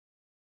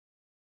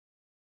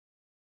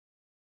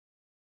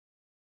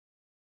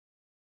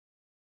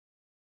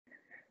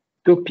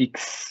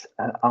topics,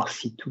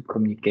 RC2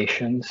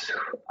 communications.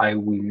 I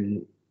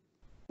will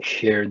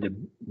share the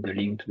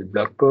link to the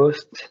blog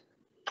post.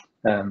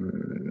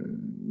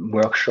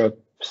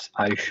 Workshops,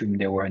 I assume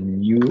there were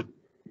new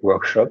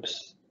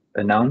workshops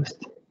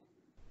announced.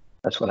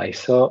 That's what I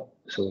saw,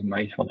 so we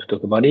might want to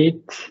talk about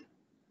it.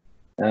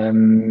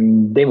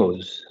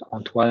 Demos,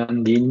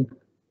 Antoine, Dean.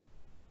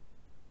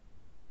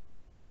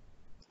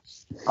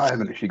 I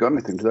haven't actually got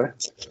anything today.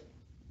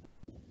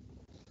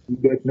 You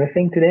got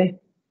nothing today?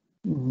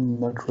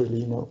 Not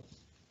really, no.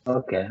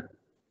 Okay.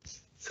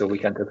 So we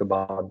can talk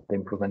about the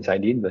improvements I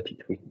did, but it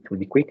will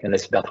be quick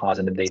unless Bertrand has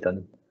an update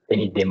on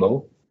any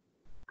demo.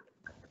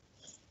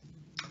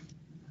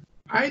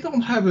 I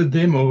don't have a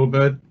demo,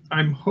 but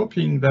I'm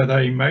hoping that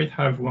I might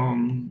have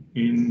one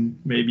in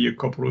maybe a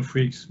couple of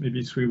weeks,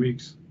 maybe 3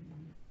 weeks.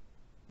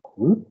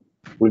 Cool.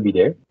 We'll be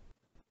there.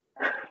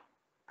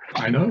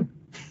 I know.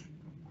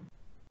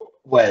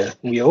 Well,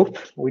 we hope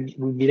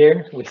we'll be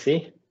there. We'll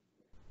see.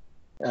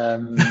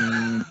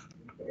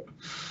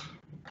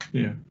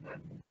 Yeah.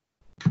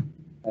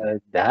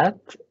 That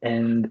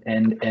and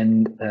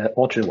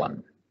Orchard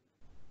one.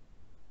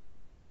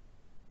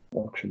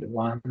 Orchard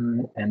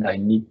one, and I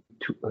need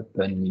to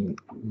open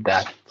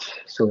that.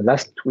 So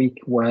last week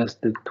was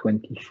the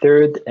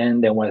 23rd,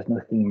 and there was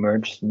nothing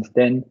merged since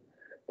then.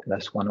 The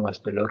last one was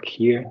the log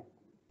here.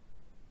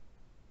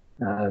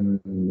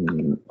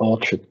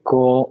 Orchard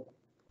core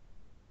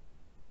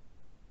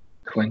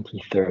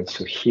 23rd.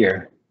 So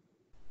here.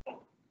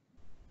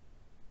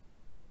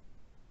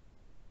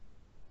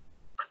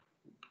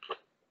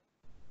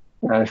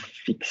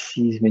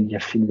 Fixes media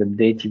field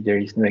update if there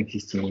is no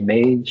existing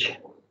image.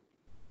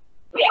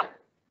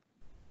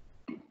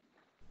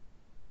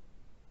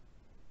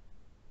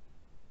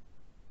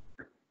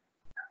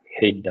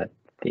 Hate that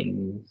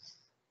thing.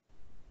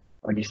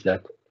 What is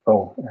that?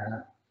 Oh,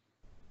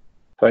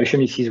 so I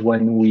assume this is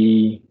when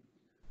we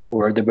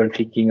were double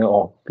clicking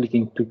or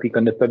clicking to click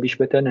on the publish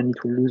button and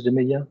it will lose the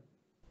media.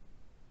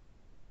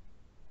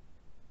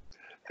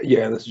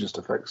 Yeah, this is just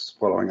a fix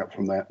following up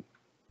from that.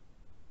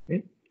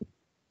 Okay.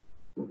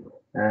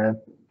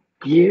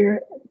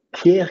 Pierre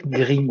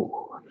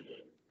Grimaud,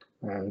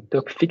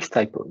 doc fix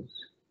typos.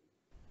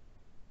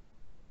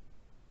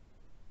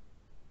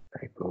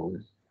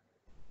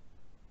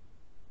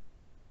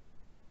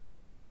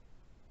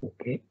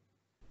 Okay.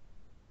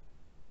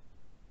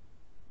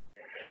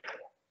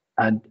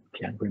 Add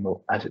Pierre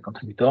Grimaud as a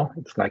contributor.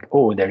 It's like,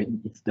 oh,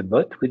 it's the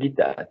bot who did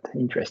that.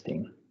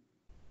 Interesting.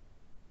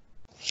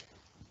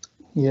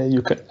 Yeah,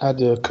 you can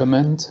add a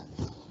comment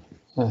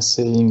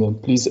saying,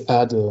 please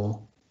add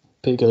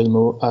Pierre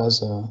Grimaud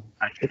as a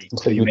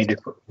so you made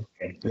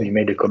you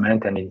made a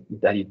comment and it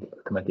added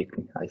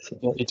automatically. I see.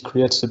 Yeah, it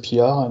creates a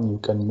PR and you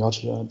can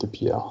merge the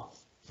PR.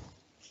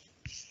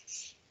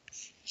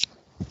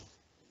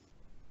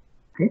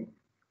 Okay.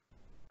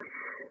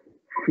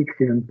 Fix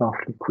even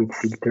path liquid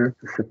filter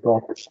to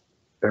support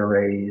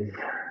arrays.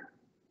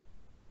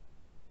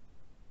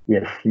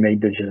 Yes, he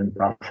made the JSON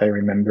path, I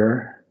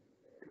remember.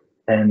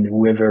 And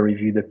whoever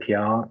reviewed the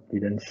PR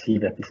didn't see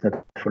that it's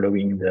not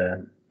following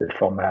the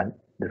format.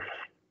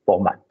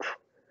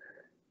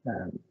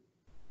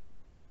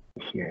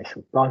 Here,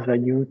 so parse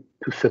value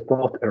to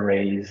support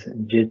arrays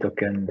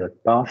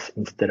jtoken.parse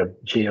instead of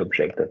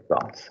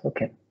jobject.parse.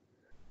 Okay,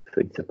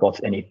 so it supports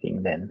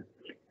anything then.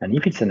 And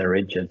if it's an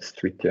array,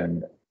 just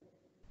return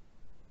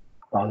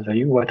parse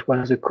value. What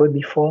was the code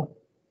before?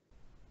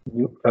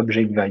 New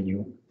object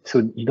value.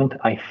 So you don't,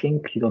 I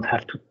think you don't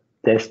have to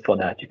test for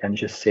that. You can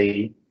just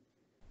say,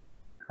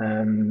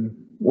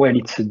 well,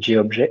 it's a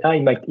JObject.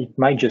 It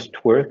might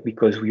just work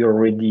because we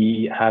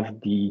already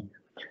have the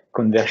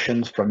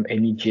conversions from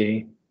any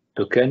J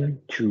token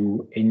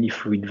to any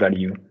fluid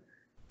value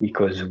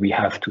because we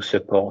have to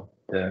support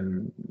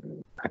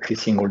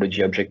accessing all the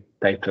JObject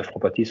types of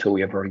properties. So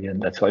we have already done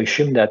that. So I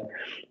assume that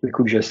we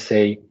could just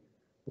say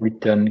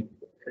return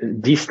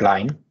this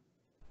line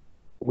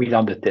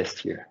without the test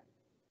here.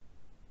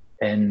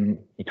 And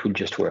it will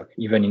just work.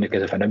 Even in the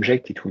case of an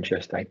object, it will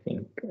just, I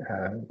think,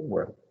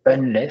 work.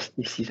 Unless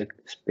this is a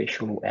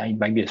special, it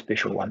might be a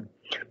special one.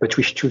 But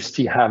we should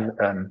still have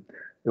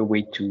a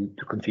way to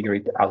configure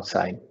it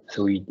outside.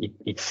 So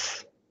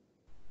it's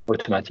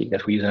automatic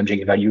that we use an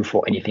object value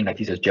for anything that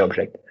is a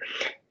JObject.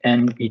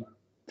 And it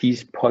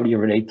is probably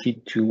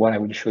related to what I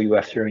will show you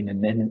after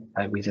in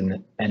with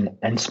an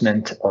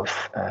enhancement of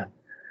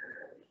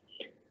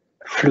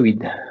fluid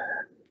that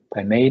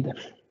I made.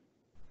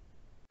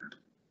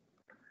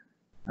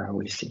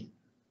 We'll see.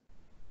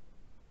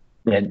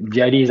 Yeah,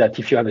 the idea is that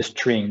if you have a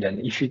string, then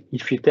if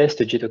you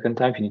test a JToken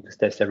type, you need to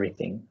test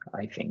everything,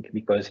 I think,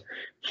 because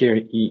here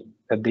he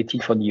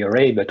updated for the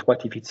array, but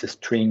what if it's a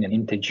string, an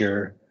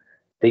integer,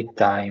 date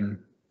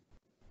time?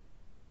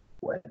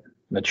 Well, I'm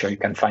not sure you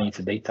can find it's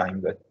a date time,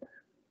 but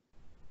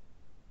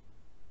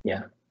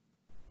yeah.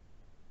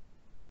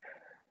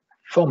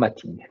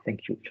 Formatting,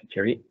 thank you,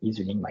 Jerry,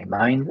 easing my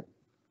mind.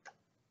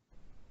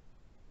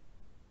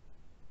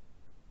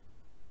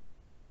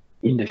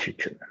 In the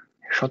future,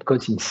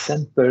 shortcodes in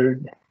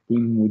sampled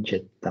theme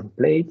widget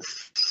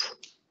templates.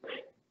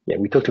 Yeah,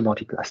 we talked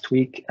about it last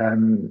week.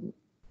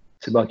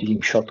 It's about using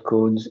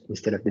shortcodes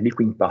instead of the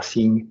liquid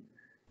parsing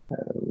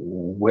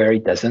where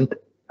it doesn't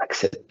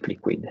accept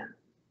liquid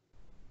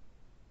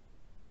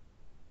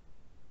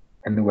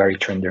and where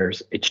it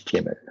renders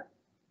HTML.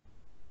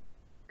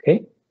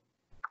 Okay.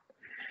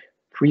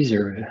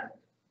 Preserve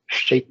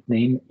shape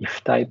name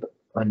if type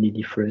only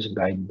differs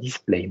by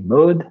display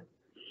mode.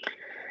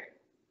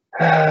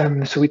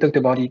 So we talked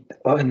about it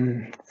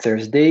on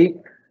Thursday.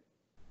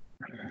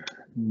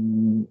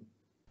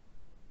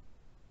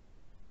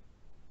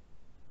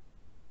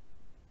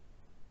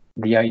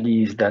 The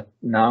idea is that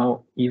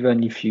now,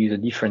 even if you use a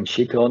different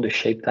shape law, the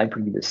shape type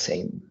will be the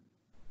same.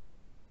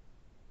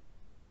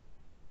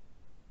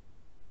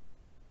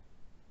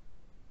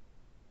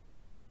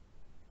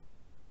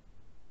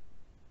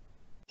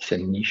 It's a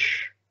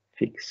niche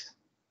fix,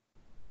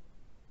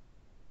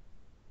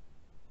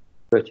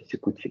 but it's a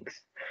good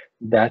fix.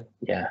 That,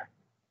 yeah.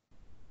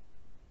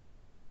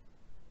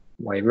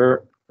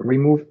 However,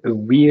 remove a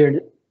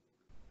weird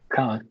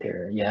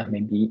character. Yeah,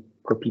 maybe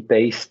copy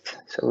paste.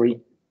 Sorry.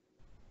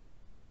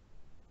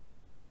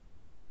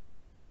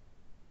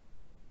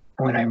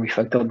 When I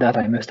refactored that,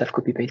 I must have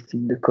copy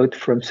pasted the code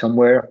from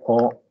somewhere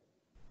or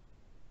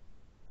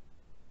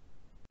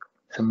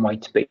some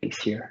white space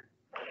here.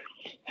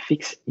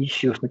 Fix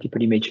issue of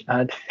multiple image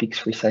add,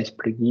 fix resize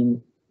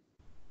plugin,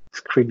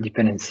 script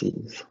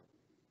dependencies,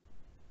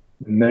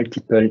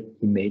 multiple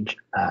image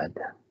add.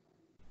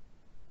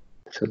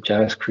 So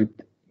JavaScript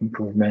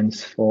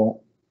improvements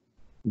for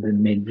the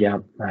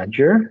media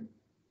manager.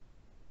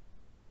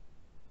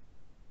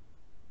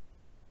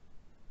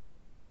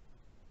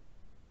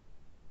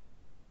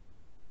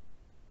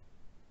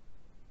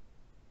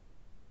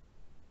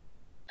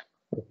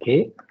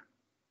 Okay.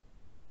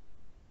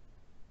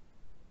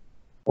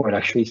 Well,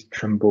 actually, it's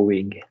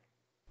Trumboig.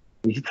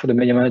 Is it for the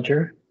media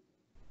manager?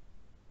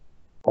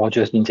 Or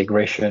just the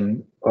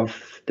integration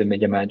of the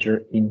media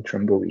manager in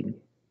Trumboig?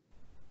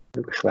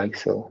 Looks like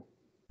so.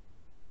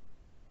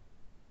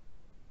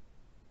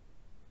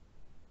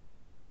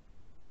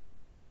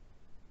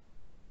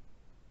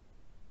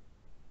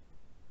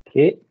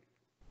 Okay.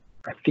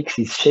 Fix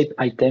is shape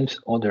items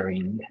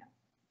ordering.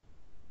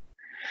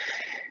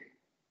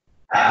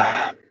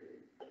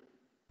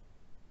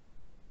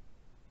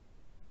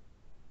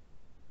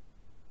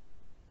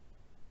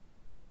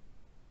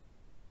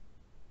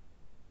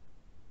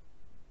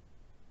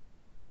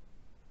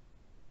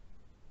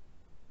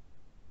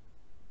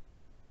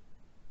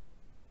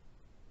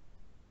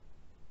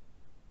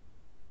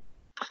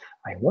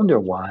 I wonder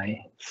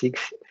why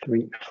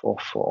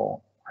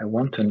 6344. I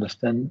want to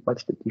understand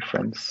what's the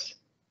difference.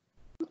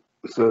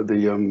 So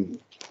the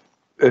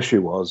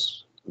issue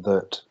was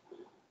that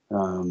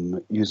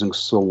using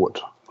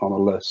sort on a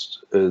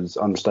list is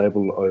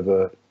unstable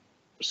over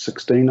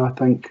 16, I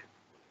think,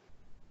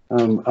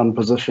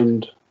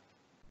 unpositioned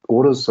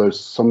orders. So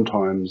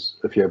sometimes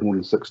if you have more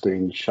than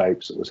 16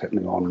 shapes, it was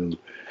happening on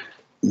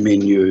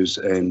menus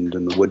and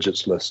in the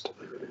widgets list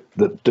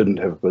that didn't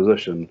have a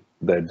position,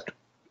 they'd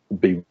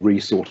be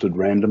resorted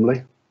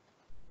randomly.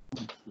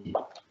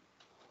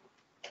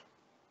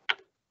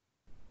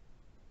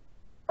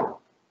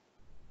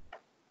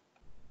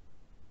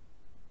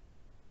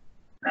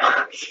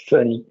 It's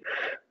funny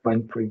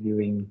when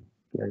previewing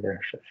the other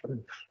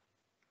shuffles,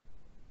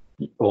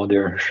 the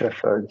order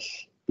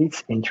shuffles.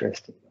 It's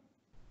interesting.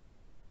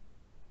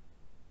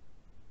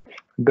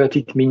 But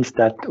it means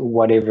that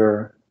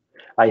whatever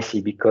I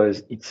see,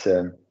 because it's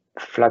a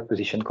flat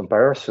position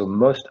comparer, so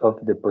most of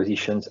the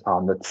positions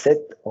are not set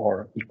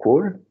or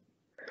equal.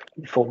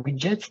 For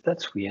widgets,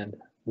 that's weird.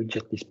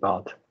 Widget this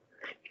part,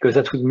 because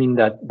that would mean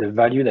that the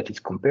value that it's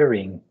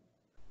comparing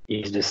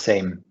is the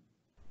same.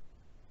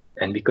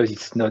 And because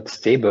it's not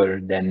stable,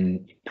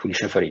 then it will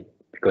shuffle it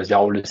because they're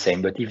all the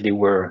same. But if they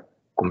were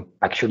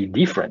actually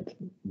different,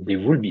 they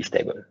would be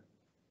stable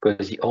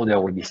because the order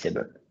will be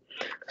stable.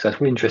 So that's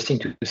really interesting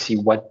to see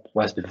what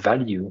was the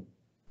value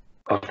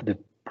of the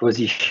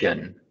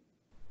position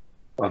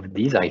of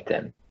these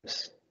items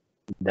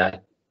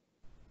that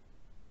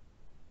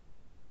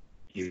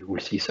you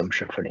will see some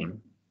shuffling.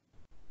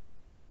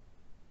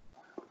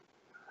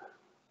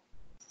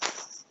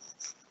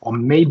 Or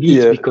maybe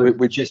it's because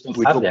we just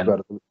don't have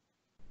them.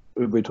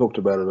 We talked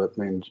about it at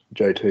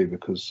JT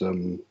because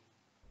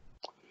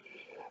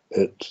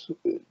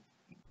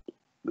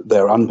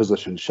they're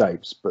unpositioned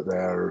shapes, but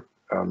they're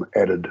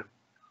added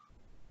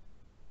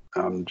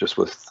just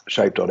with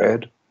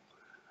shape.add.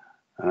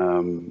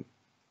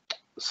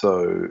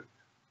 So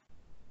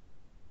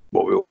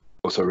what we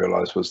also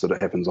realized was that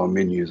it happens on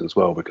menus as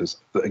well, because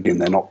again,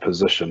 they're not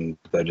positioned,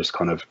 they're just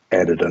kind of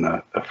added in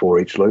a for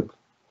each loop.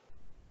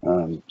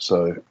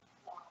 So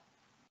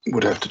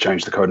would have to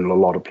change the code in a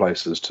lot of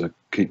places to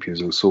keep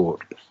using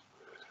sort.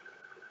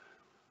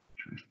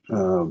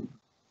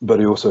 But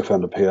he also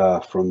found a PR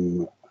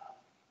from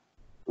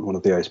one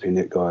of the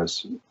ASP.NET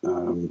guys,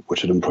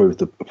 which had improved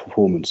the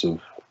performance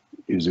of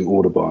using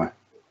order by.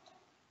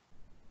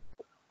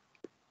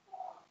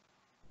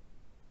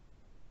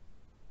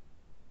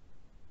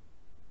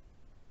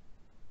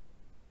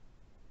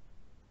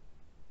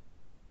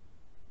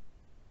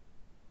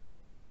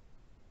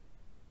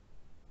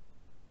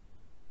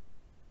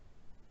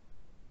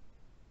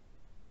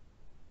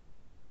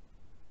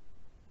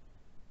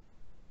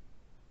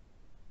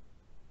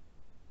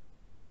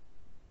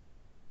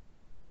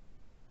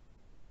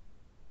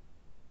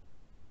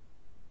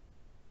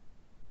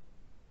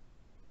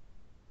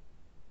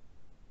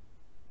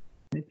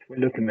 well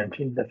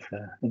documented. That's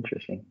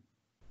interesting.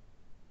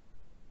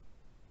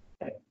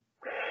 Okay.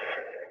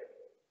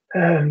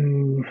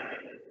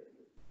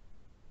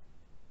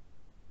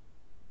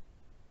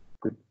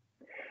 Good.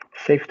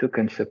 Safe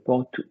token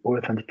support to all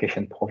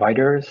authentication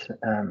providers.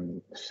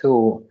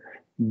 So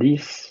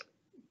this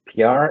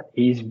PR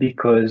is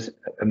because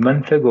a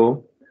month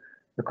ago,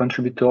 a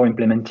contributor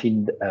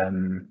implemented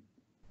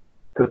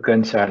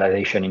token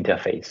serialization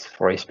interface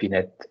for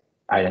ASP.NET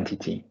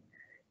Identity,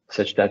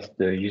 such that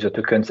the user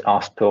tokens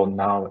are stored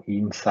now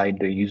inside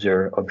the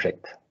user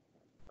object.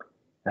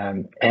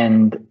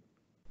 And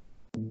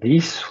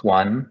this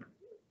one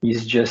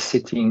is just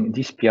setting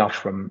this PR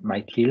from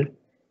Michael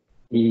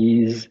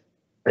is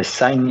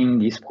assigning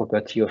this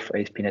property of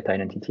ASP.NET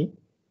Identity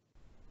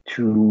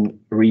to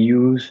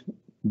reuse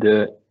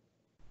the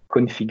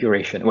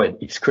configuration. Well,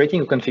 it's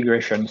creating a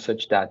configuration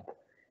such that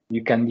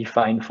you can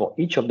define for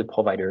each of the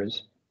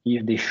providers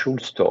if they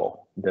should store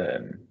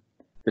the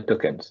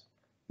tokens,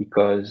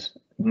 because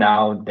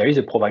now there is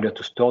a provider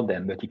to store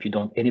them, but if you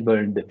don't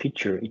enable the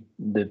feature,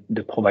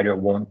 the provider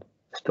won't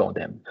store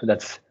them. So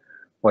that's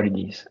what it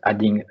is,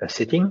 adding a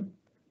setting.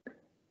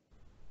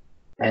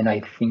 And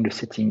I think the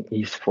setting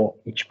is for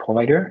each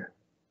provider.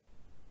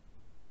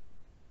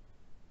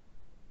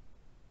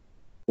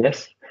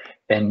 Yes.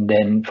 And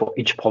then for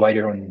each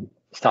provider on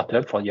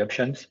startup for the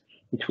options,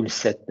 it will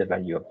set the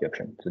value of the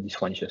option. So this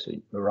one is just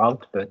a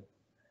route, but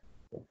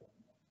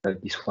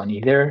this one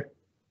either.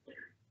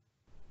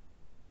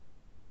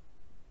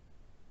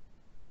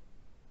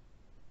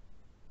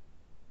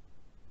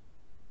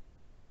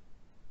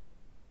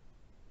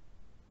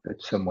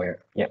 But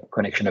somewhere, yeah,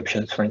 connection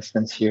options, for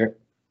instance, here.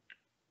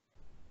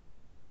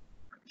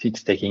 So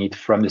it's taking it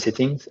from the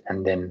settings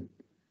and then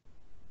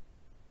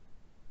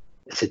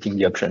setting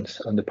the options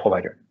on the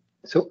provider.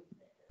 So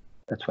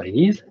that's what it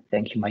is.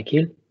 Thank you,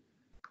 Michael.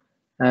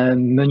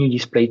 Menu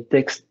display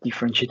text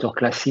differentiator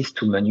classes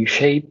to menu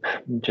shape,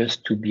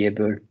 just to be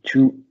able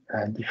to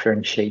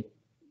differentiate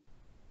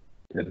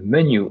the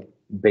menu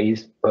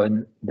based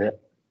on the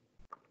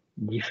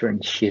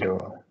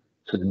differentiator.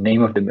 So the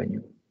name of the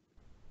menu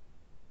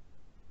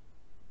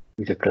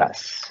with a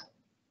class.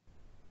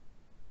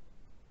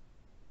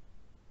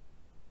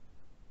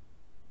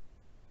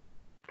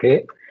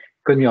 Okay,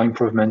 code mirror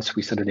improvements,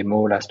 we saw the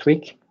demo last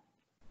week.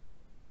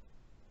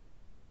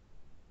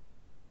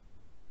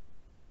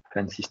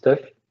 Fancy stuff.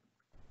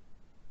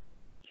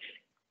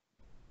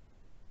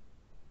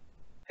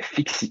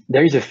 Fix,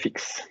 there is a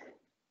fix.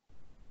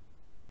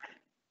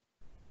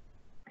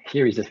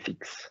 Here is a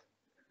fix.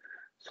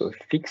 So a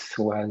fix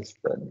was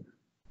done.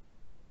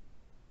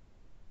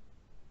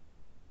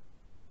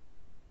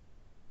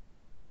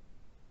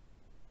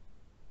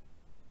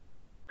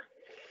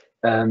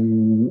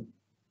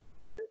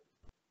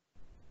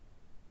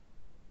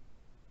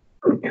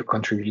 A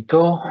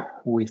contributor,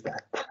 who is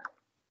that?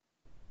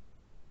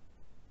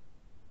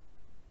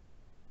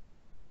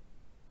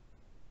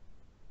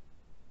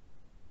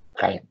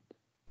 Client.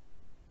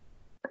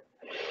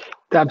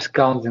 Tabs,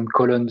 cards, and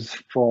columns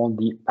for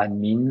the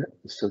admin.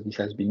 So this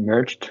has been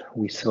merged.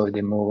 We saw a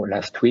demo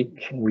last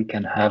week. We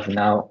can have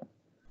now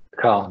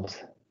cards.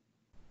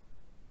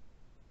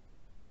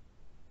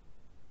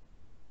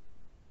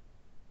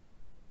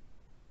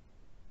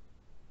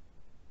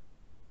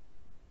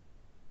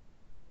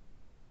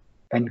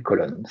 And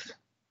columns.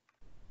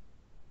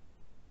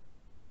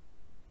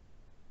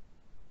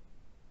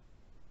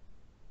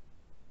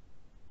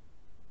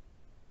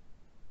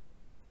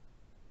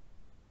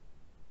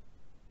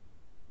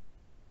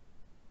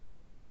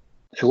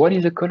 So what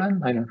is a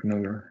column? I don't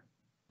know.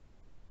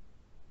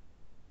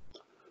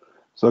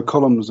 So a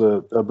column is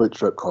a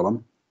bootstrap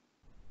column,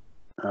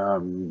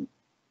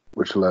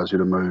 which allows you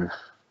to move,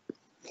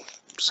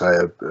 say,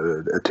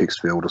 a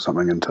text field or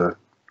something into,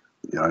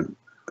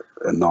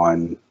 a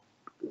 9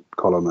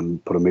 column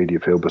and put a media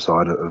field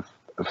beside it of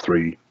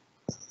 3.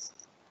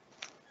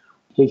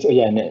 So it's,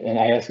 yeah, and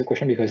I ask a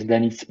question because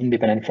then it's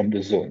independent from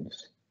the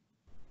zones.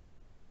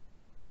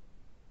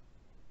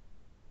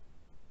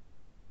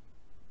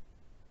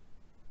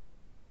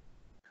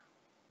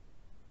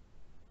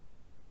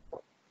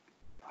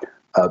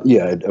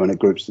 Yeah, and it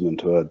groups them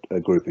into a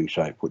grouping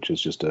shape, which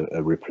is just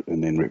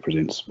and then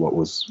represents what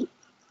was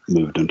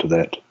moved into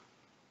that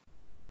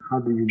How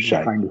do you shape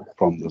define it?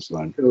 from the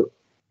zone. So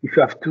if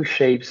you have 2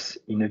 shapes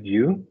in a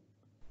view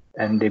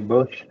and they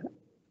both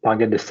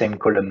target the same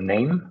column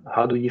name,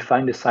 how do you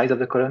define the size of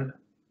the column?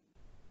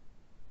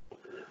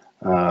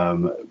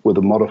 With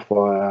a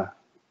modifier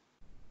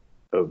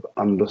of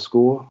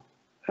underscore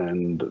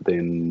and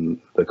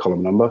then the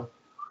column number.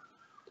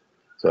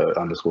 So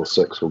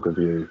 _6 will give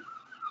you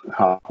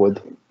half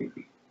width.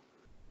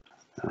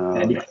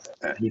 And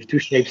if 2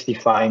 shapes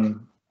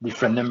define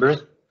different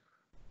numbers?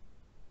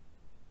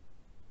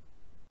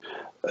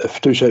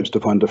 If 2 shapes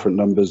define different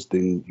numbers,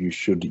 then you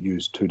should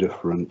use 2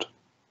 different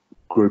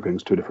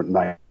groupings, 2 different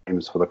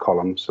names for the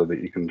columns so that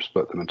you can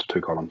split them into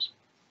 2 columns.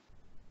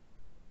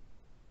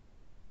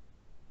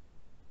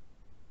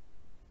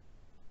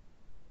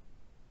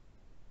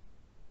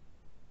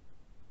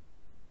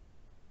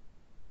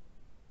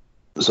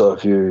 So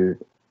if you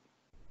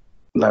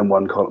name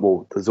one column,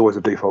 well, there's always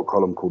a default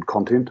column called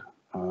content.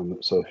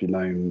 So if you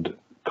named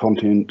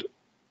content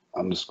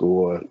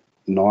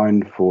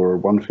 _9 for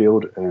one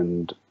field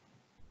and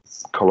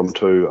column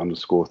 2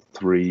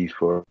 _3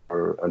 for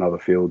another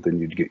field, then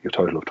you'd get your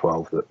total of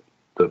 12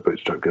 that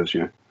Bootstrap gives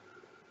you.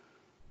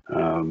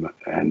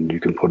 And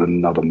you can put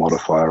another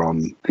modifier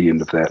on the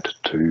end of that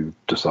to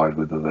decide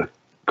whether the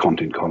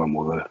content column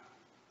or the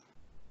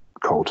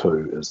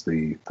col2 is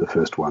the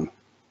first one.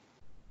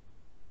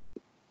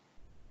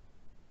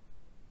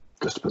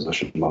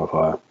 Disposition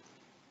modifier.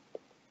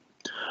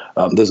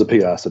 There's a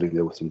PR sitting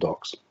there with some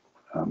docs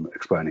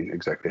explaining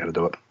exactly how to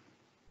do it.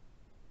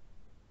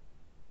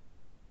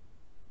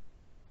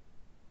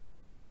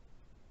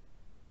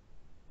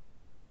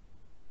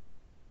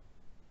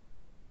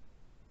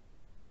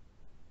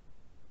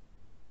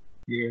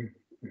 Here,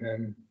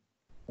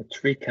 a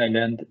trick I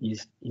learned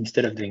is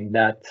instead of doing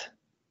that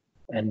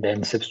and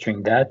then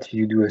substring that,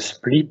 you do a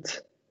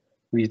split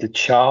with the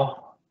char,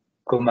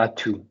 comma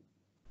 2.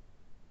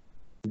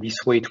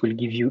 This way it will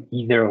give you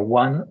either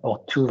 1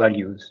 or 2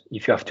 values.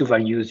 If you have 2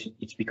 values,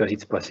 it's because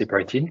it's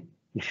separated.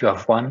 If you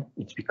have 1,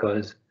 it's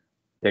because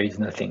there is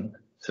nothing.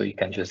 So you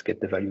can just get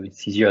the value.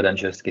 It's easier than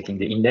just getting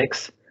the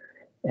index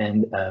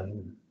and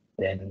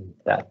then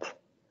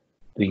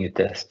doing a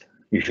test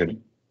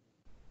usually.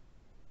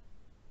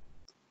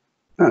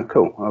 Oh,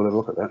 cool. I'll have a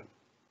look at that.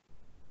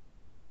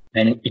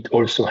 And it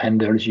also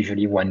handles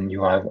usually when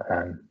you have,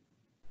 and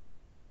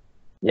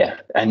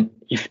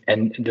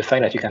the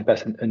fact that you can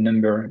pass a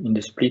number in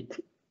the split,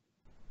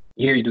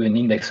 here you do an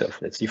index of,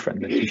 that's different.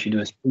 But if you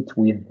do a split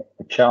with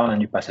a char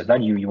and you pass a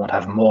value, you won't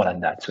have more than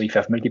that. So if you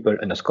have multiple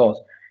underscores,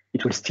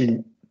 it will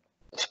still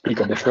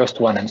split on the first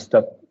one and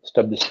stop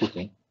the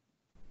splitting.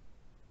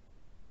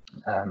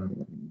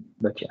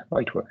 But yeah, how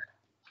it works.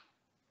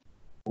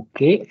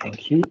 Okay,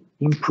 thank you.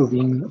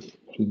 Improving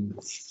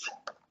hints.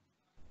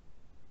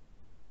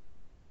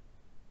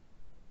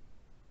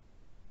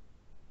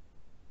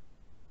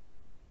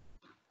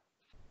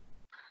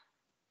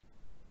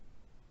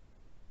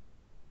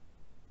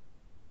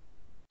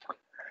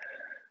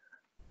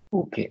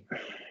 Okay.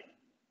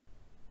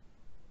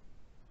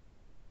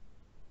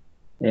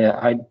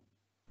 Yeah,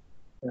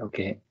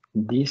 okay.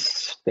 This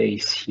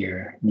space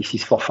here, this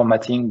is for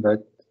formatting,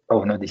 but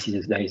oh no,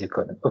 there is a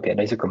colon. Okay,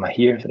 there is a comma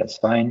here, so that's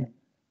fine.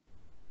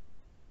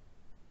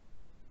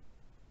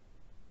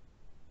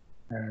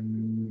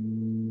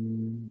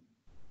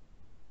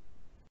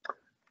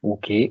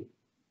 Okay,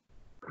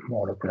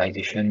 more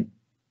localization.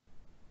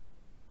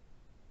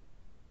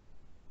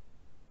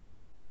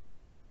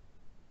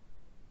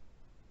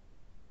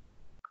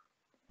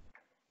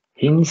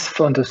 Hints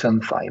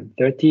Fontosum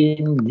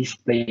 513,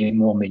 display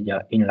more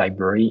media in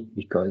library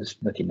because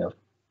not enough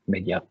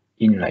media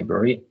in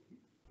library.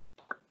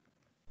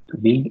 Too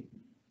big.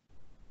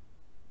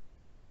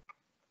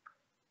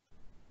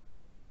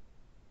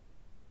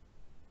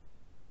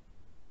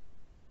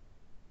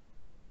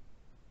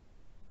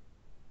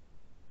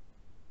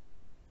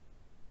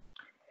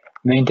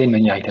 Maintain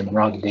many item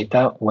raw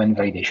data when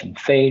validation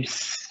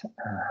fails.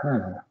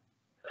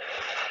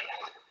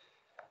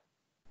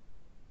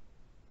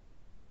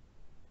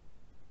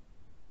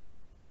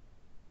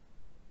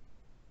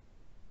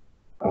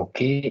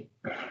 Okay.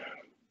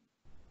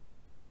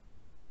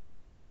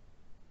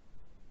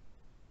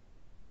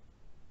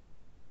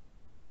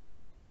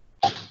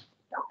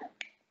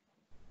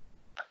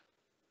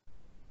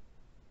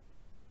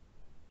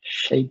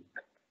 Shape.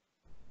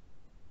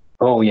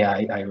 Oh yeah,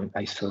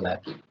 I saw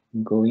that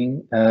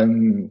going.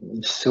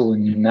 So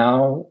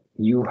now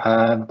you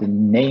have the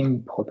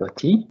name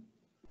property.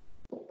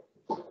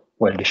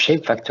 Well, the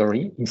shape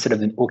factory instead of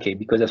the okay,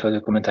 because that's what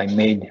the comment I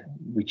made,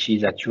 which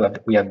is that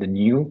we have the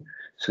new,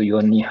 so you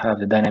only have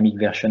the dynamic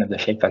version of the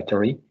shape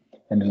factory,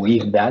 and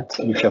with that,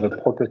 if you have a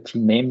property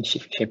named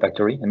shape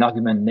factory, an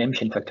argument named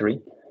shape factory,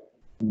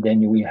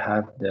 then you will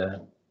have the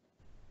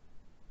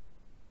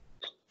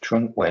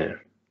strong. Well,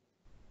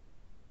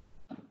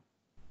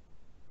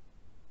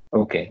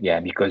 okay,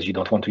 yeah, because you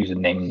don't want to use the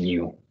name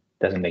new,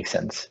 doesn't make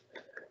sense.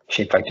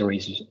 Shape factory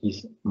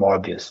is more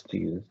obvious to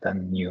use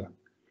than new.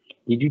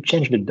 Did you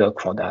change the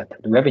doc for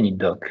that? Do we have any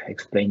doc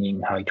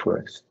explaining how it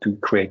works to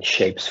create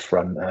shapes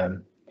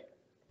from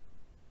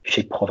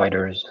shape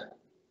providers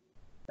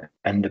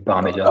and the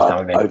parameters that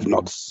are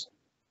available?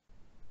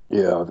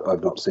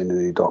 I've not seen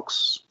any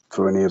docs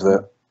for any of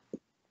that.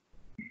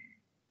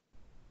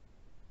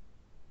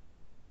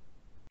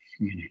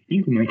 I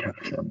think we might have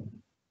some.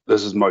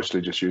 This is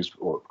mostly just used,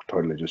 or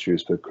totally just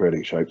used for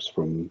creating shapes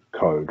from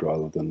code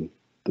rather than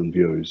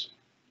views,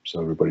 so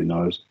everybody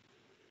knows.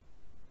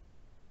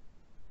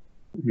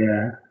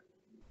 Yeah,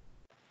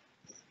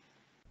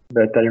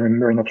 but I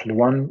remember in option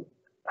 1,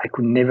 I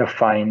could never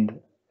find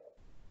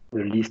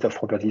the list of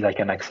properties I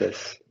can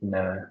access in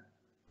a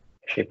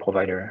shape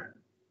provider,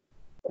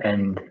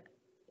 and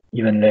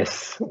even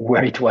less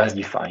where it was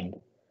defined.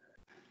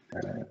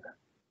 Yeah,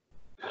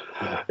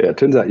 it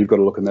turns out you've got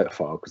to look in that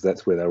file because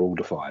that's where they're all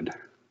defined.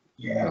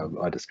 Yeah.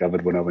 I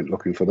discovered when I went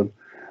looking for them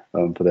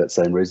for that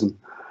same reason.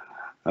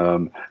 I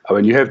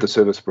mean, you have the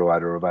service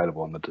provider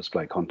available on the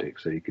display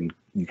context, so you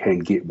can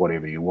get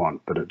whatever you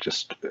want, but it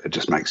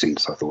just makes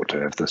sense, I thought, to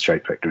have the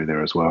shape factory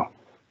there as well.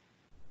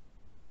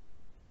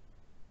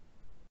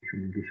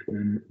 This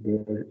one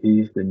there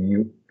is the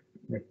new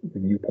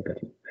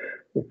property.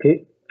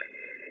 Okay.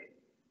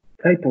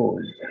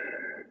 Typos.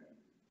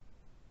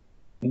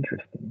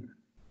 Interesting.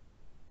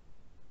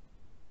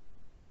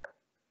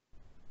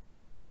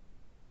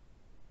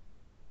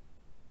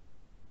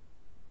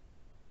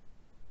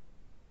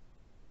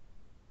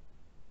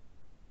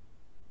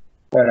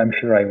 Well, I'm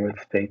sure I will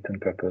state on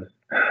purpose.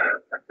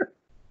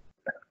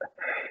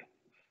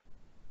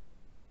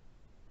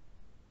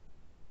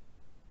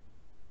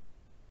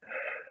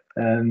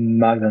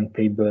 Markdown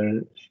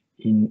table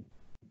in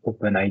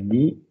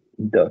OpenID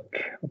doc.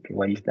 Okay,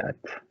 what is that?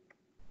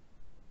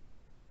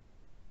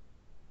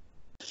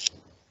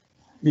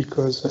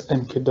 Because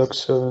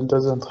mkdocs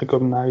doesn't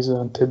recognize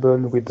a table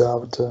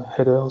without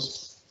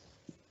headers.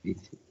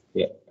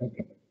 Yeah,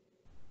 okay.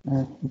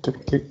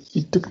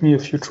 It took me a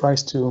few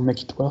tries to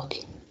make it work.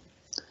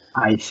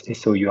 I see.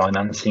 So you are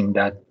announcing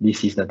that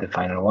this is not the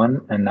final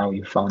one, and now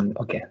you found,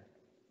 okay.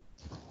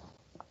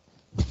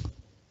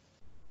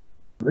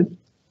 Good.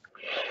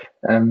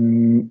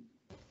 And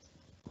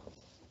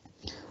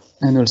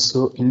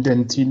also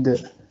indented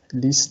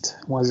list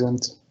were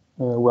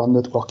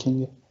not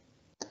working.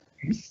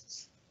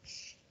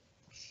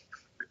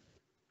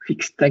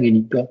 Fix tag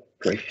editor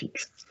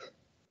prefix.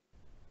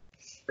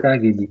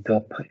 Tag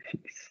editor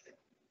prefix.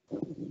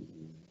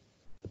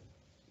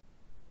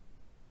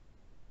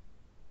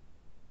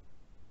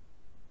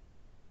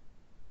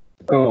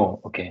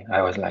 Oh, okay.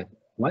 I was like,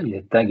 what is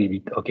a tag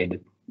editor? Okay,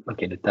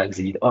 the tags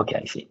editor. Okay,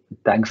 I see. The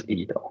tags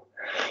editor.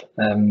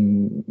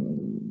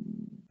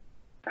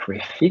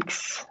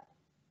 Prefix.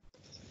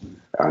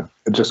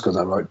 Just because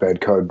I wrote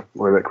bad code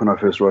way back when I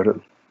first wrote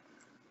it.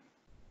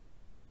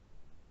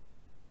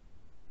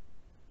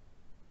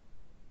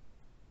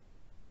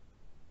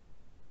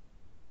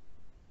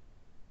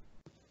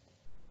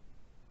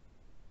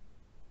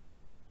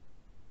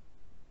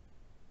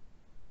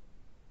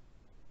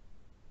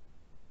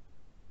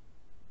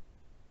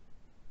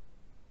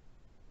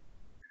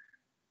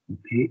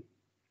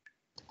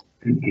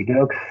 Okay.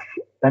 Docs,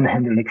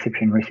 unhandled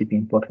exception recipe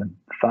important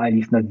file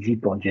is not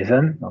zip or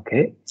JSON.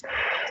 Okay.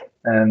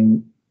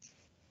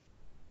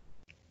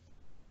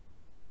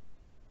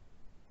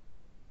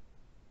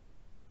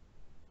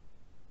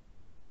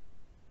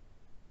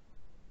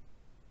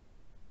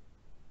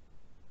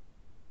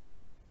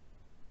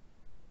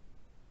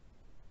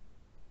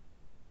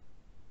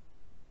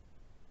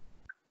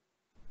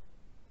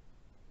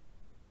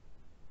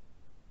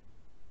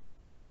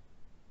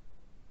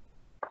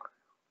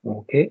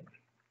 Okay.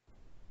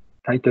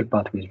 Title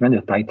part with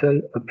render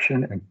title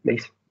option and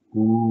place.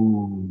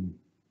 Ooh.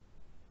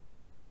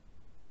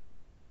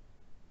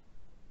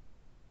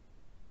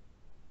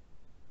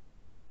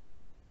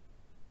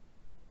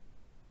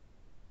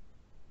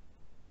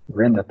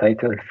 Render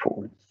title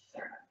false.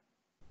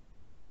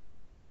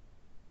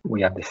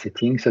 We have the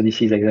settings. So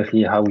this is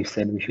exactly how we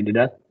said we should do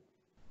that.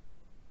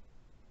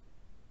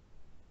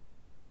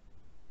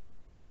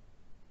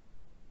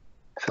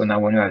 So now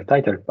when you have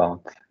title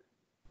part,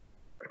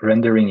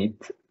 rendering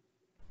it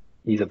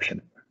is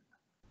optional.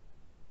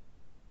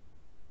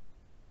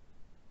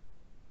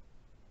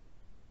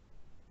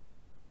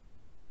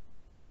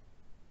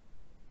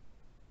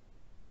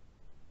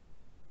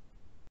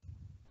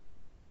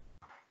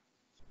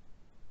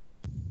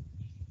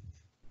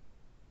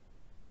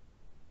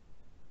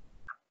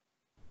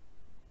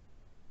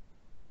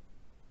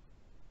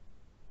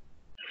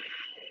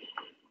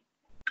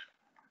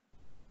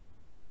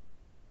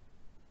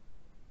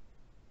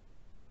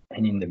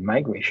 And in the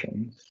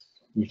migrations,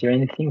 is there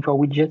anything for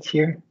widgets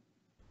here?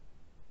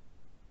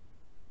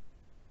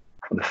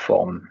 For the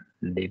form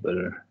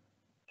label.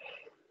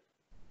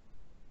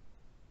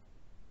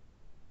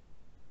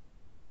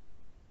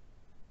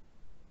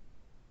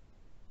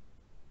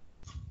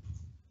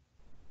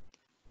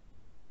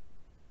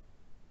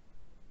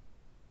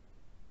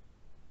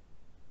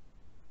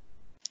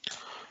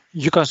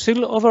 You can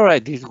still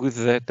override it with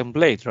the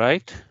template,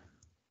 right?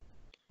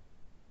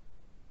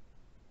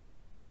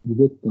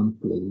 The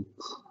template.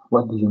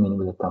 What do you mean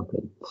with a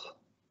template?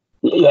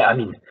 Yeah, I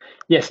mean,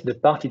 yes, the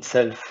part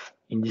itself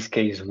in this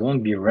case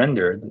won't be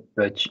rendered,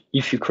 but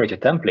if you create a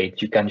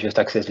template, you can just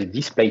access the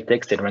display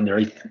text and render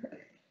it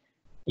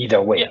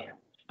either way.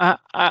 Yeah.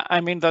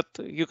 I mean that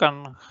you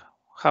can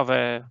have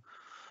a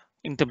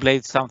in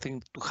template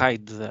something to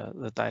hide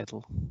the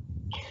title.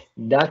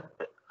 That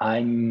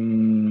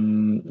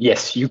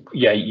yes, you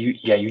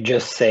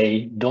just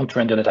say don't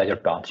render the title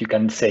part. You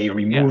can say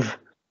remove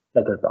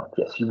title part.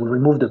 Yes, you will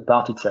remove the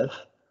part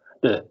itself,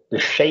 the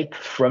shape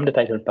from the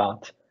title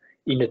part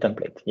in the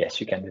template. Yes,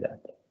 you can do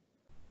that.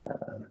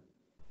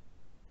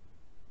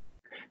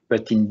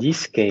 But in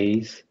this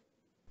case,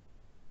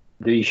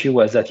 the issue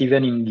was that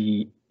even in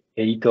the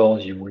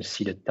editors, you will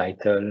see the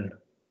title,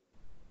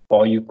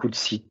 or you could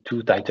see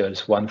two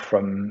titles, one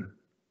from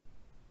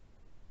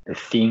the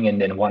thing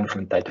and then one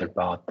from title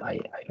part. I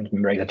don't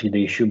remember exactly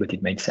the issue, but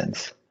it made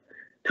sense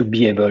to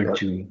be able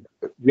to.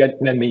 We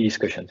had many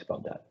discussions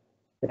about that.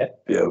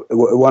 Yeah,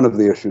 one of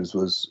the issues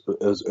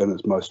and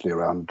it's mostly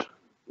around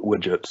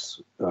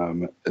widgets,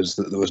 is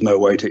that there was no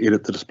way to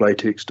edit the display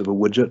text of a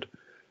widget.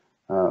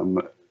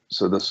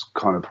 So this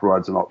kind of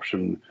provides an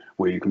option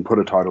where you can put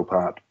a title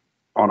part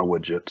on a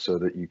widget so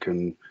that you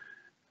can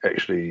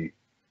actually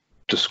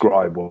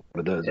describe what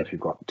it is if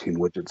you've got 10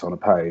 widgets on a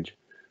page,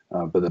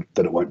 but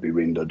that it won't be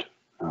rendered.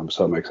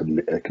 So it makes it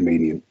a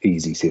convenient,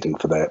 easy setting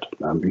for that.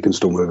 You can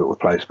still move it with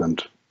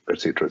placement,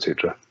 etc.,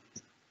 etc.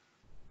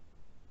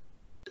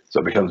 So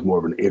it becomes more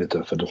of an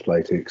editor for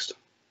display text.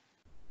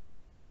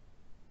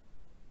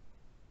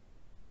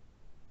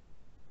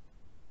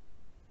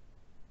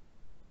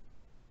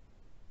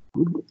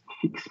 Good.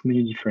 Fix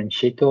menu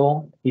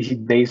differentiator. Is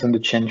it based on the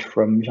change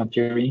from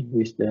Jean-Thierry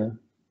with the?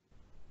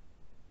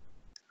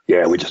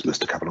 Yeah, we just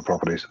missed a couple of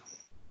properties.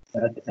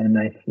 And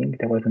I think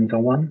there was another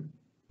one.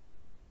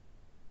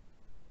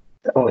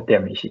 Oh,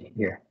 there we see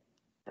here.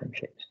 Term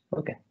shapes.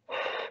 Okay.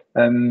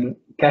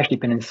 Cache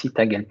dependency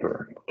tag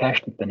helper.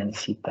 Cache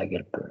dependency tag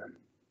helper.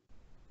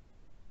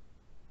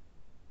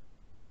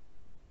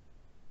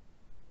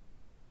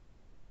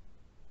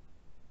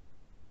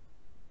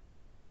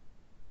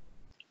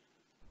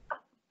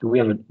 Do we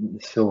have a,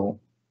 so?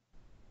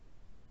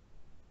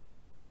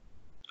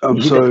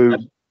 So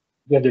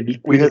we have the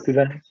liquid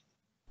equivalent.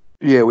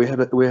 Yeah, we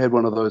had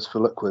one of those for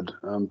liquid,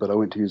 but I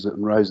went to use it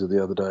in Razor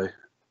the other day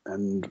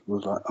and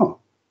was like, oh,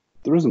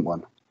 there isn't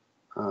one.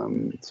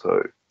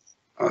 So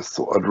I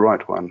thought I'd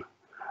write one.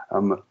 I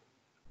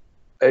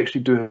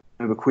actually do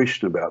have a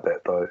question about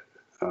that though,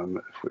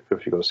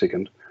 if you've got a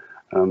second.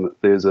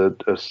 There's a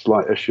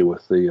slight issue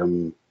with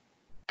the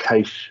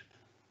cache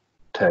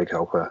tag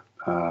helper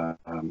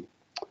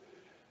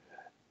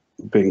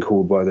being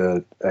called by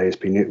the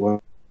ASP.NET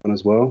one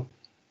as well.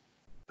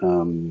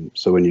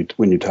 So when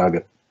you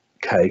target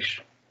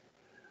cache,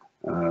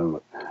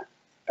 our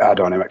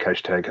dynamic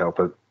cache tag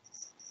helper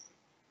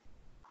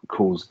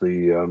calls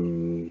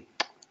the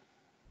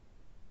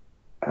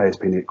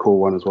ASP.NET Core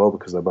one as well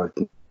because they're both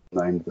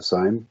named the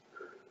same.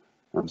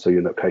 So you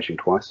end up caching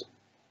twice.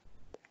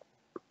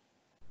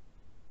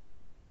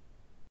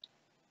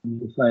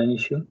 You find an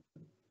issue?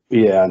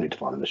 Yeah, I need to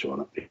find an issue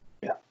on it.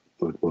 Yeah,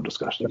 we'll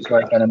discuss it. So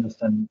I can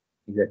understand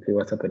exactly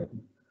what's happening.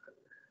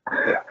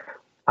 Yeah.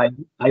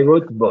 I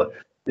wrote both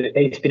the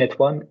ASP.NET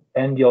one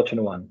and the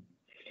Orton one,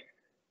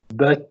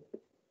 but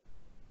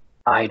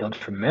I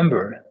don't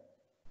remember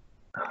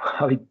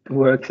how it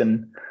works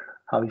and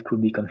how it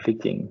could be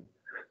conflicting.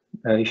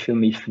 I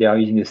assume if they are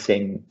using the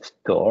same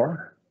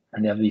store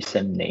and they have the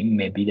same name,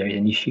 maybe there is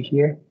an issue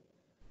here.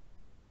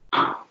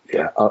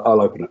 Yeah,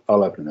 I'll open it.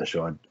 I'll open the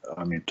issue.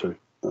 I meant to.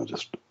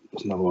 It's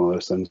another one of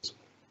those things.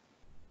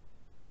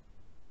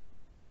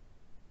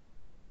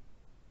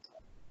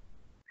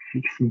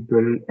 Fix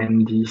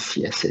simplemde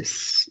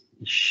CSS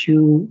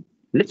issue.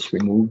 Let's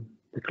remove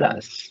the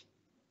class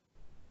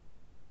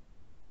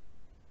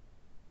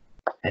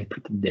and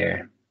put it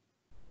there.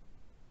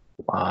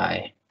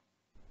 Why?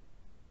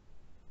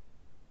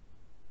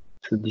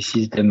 So this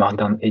is the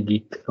Markdown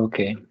edit.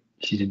 Okay,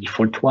 this is the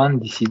default one.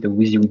 This is the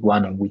WYSIWYG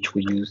one on which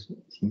we use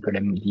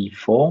simplemde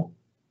 4.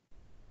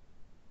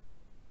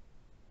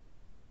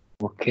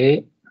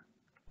 Okay.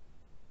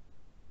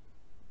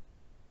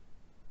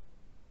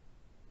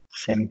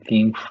 Same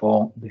thing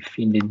for the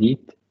field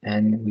edit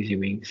and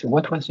WYSIWYG. So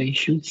what was the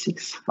issue?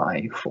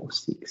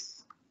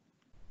 6546.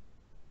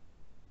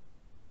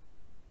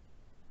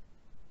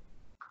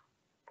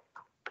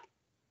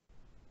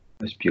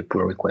 Must be a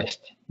pull request.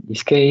 In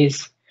this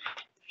case,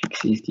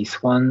 fixes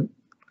this one.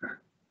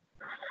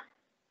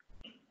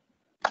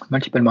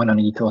 Multiple Markdown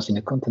editors in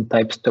a content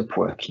type stop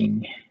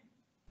working.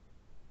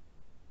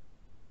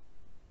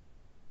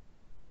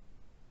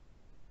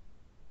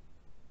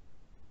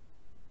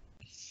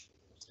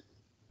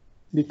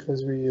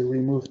 Because we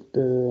removed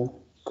the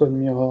code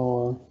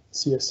mirror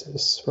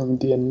CSS from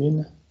the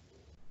admin.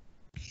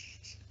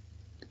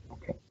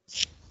 Okay.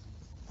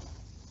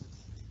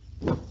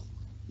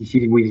 This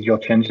is with your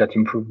change that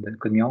improved the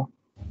code mirror?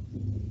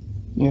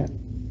 Yeah.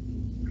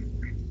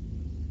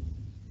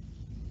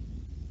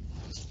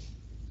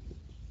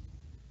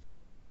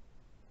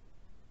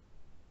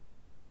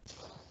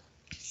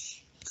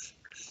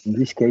 In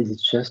this case,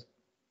 it's just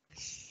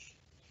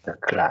the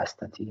class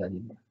that is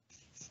added.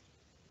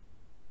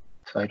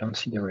 So I don't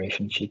see the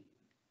relationship.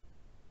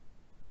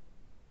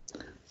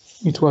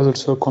 It was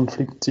also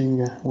conflicting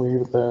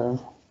with the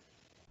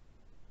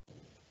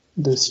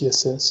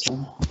CSS.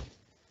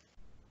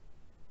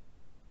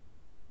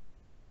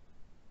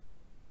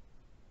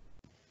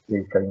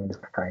 Please tell me the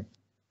time.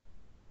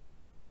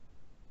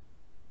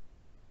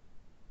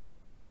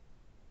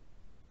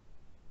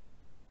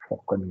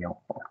 For code mirror.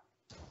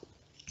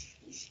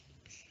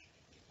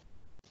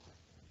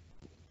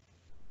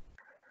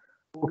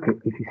 Okay,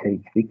 if you say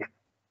it's fixed.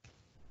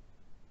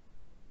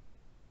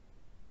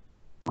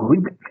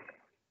 Good.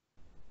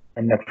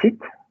 And that's it.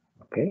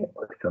 Okay,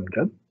 awesome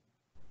job.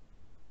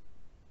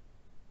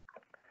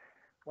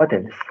 What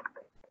else?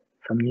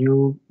 Some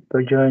new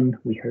people join.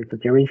 We heard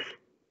Sotiris.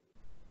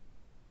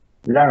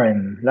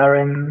 Larem.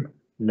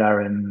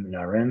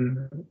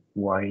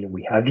 While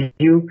we have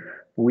you,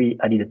 we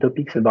added the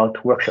topics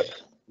about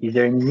workshops. Is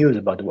there any news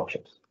about the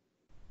workshops?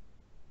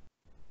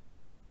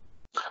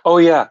 Oh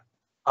yeah.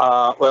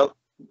 Well,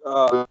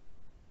 good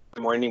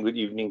morning, good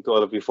evening to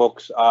all of you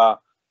folks.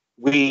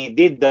 We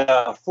did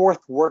the fourth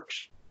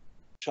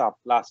workshop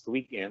last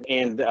weekend,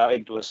 and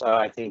it was,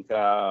 I think,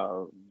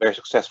 very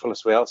successful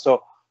as well.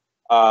 So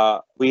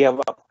we have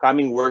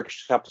upcoming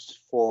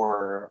workshops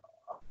for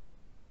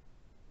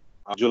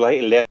July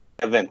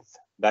 11th.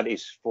 That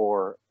is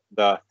for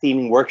the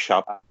theming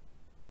workshop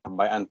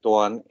by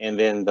Antoine, and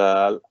then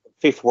the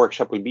fifth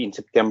workshop will be in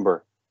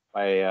September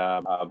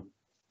by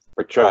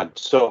Bertrand.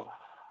 So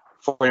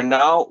for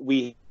now,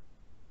 we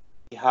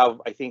have,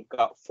 I think,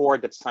 4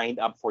 that signed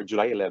up for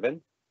July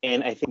 11,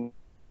 and I think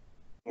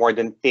more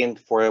than 10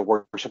 for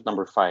workshop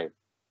number 5.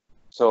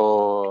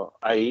 So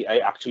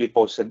I actually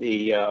posted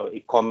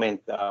a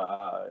comment,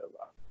 I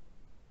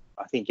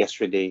think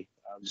yesterday,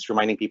 just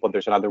reminding people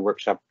there's another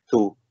workshop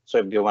too. So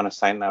if they want to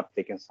sign up,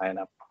 they can sign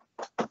up.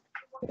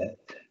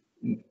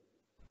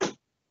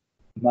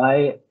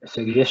 My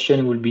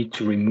suggestion would be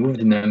to remove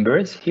the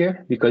numbers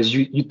here, because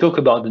you talk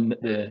about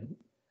the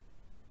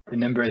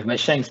number of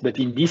machines, but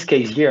in this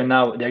case here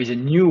now there is a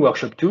new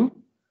workshop 2,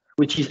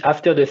 which is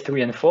after the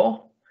 3 and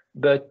 4,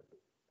 but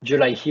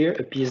July here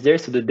appears there,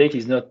 so the date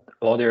is not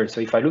ordered.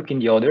 So if I look in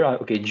the order,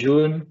 okay,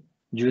 June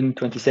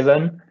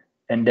 27,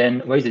 and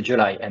then where is the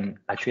July? And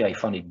actually I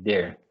found it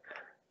there.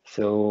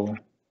 So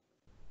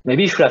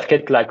maybe you should have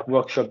kept like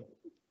workshop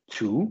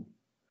 2,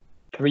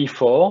 3,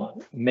 4,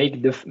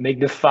 make the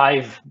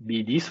 5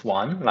 be this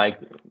one, like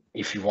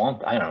if you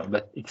want, I don't know,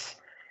 but it's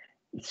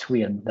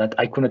weird that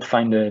I couldn't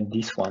find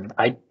this one.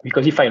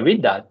 Because if I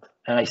read that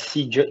and I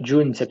see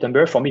June,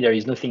 September, for me there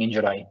is nothing in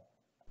July.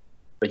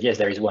 But yes,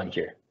 there is one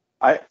here.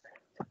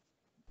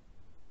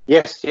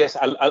 Yes,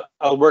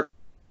 I'll work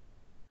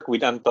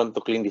with Anton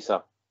to clean this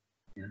up.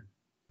 Yeah.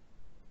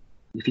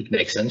 If it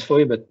makes sense for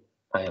you, but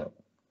I don't know.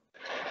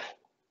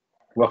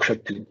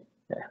 Workshop 2,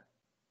 yeah,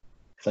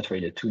 it's not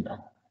really the 2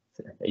 now.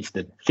 It's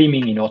the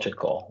theming in Orchard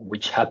Core,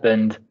 which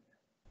happened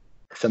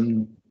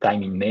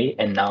sometime in May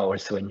and now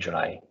also in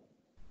July.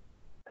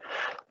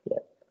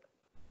 Yeah.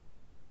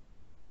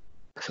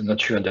 So I'm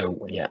not sure I don't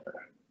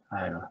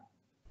know.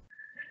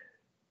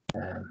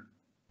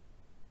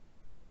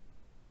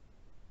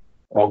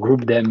 Or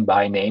group them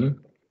by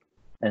name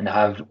and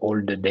have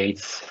all the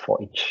dates for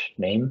each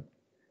name.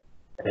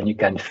 And you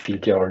can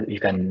filter,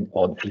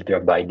 or filter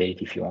by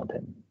date if you want.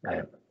 And I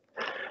don't know.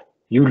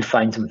 You will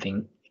find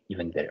something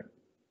even better.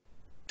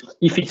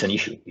 If it's an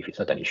issue. If it's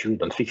not an issue,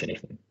 don't fix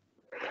anything.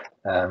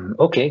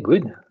 Okay,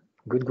 good.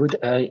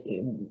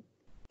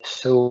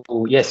 So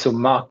yes, so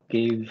Mark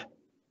gave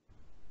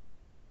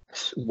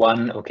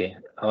one, okay,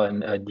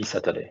 on this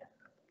Saturday.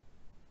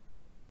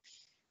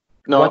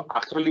 No, what?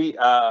 Actually,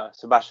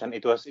 Sebastian,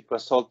 it was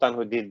Sultan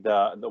who did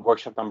the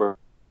workshop number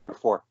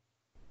 4.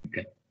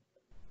 Okay.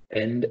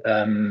 And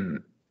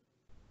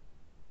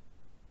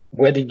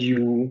where did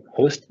you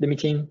host the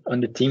meeting?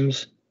 On the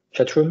Teams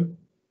chat room?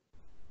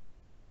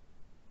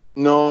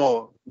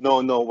 No.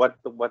 What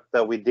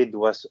we did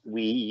was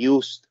we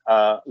used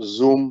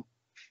Zoom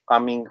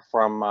coming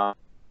from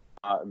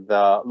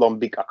the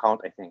Lombic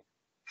account, I think.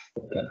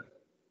 Okay.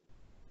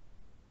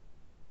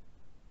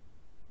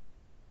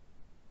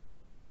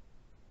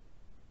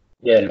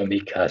 Yeah,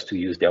 Lombic has to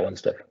use their own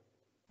stuff.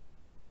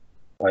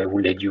 Why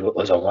would they do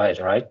otherwise,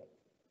 right?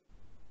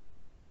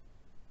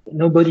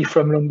 Nobody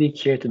from Lombic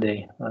here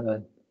today.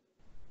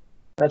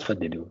 That's what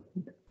they do.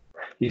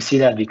 You see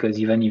that because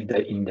even if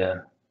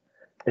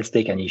let's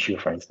take an issue,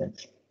 for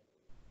instance.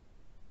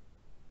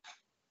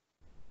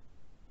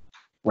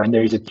 When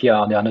there is a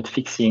PR, they are not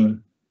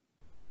fixing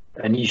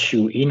an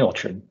issue in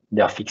Orchard.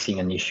 They are fixing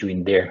an issue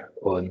in their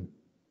own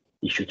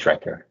issue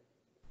tracker.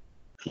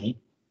 See?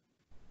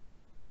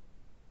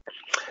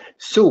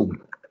 So,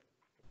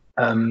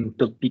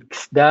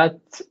 topics that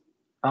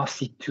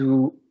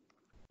RC2,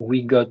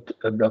 we got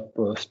a blog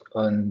post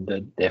on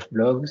the dev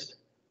blogs,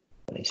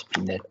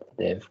 ASP.NET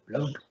dev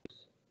blogs.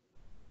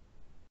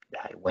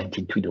 I went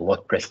into the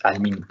WordPress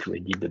admin to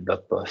edit the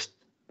blog post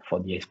for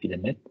the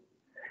ASP.NET.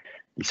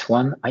 This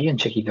one, I didn't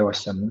check if there were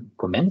some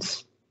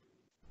comments.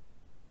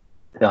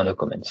 There are no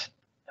comments.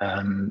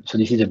 So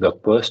this is a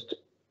blog post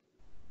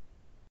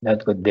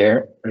that got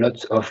there.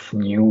 Lots of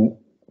new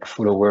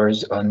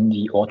followers on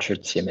the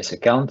Orchard CMS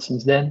account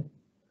since then.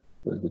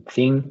 It was a good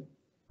thing.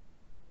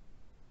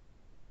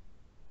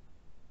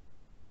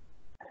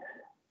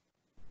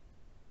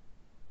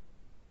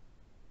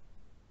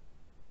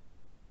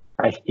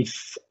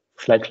 It's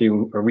slightly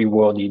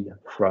rewarded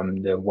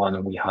from the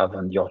one we have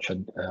on the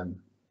Orchard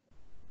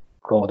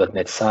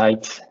core.net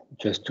site,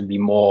 just to be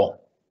more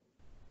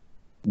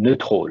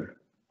neutral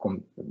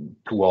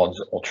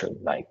towards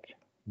Orchard. Like,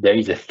 there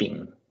is a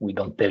thing. We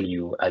don't tell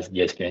you as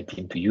the ASP.NET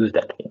team to use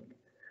that thing,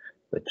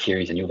 but here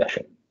is a new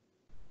version.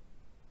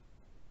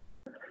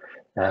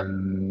 A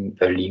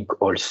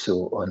link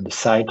also on the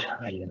site.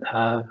 I didn't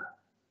have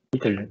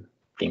little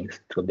things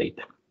to update,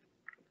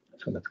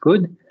 so that's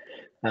good.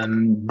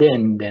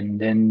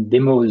 Then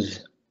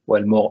demos.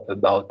 Well, more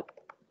about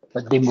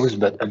not demos,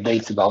 but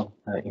updates about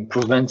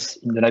improvements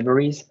in the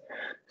libraries.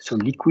 So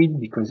liquid,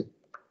 because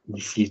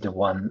this is the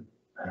one.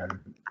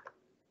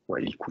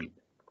 Well, liquid.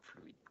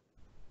 Fluid.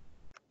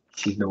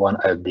 This is the one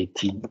I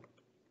updated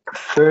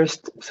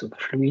first. So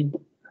fluid.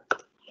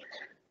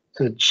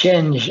 So the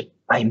change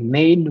I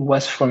made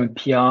was from a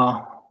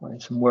PR,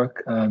 some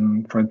work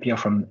from a PR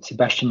from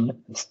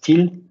Sebastian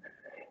Steele.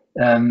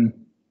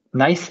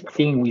 Nice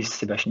thing with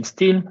Sebastian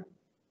Steele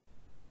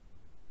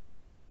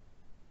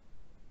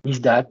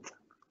is that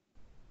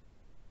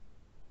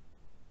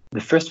the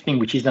first thing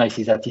which is nice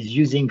is that he's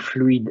using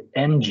Fluid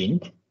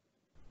engine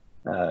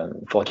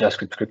for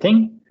JavaScript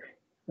scripting,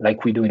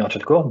 like we do in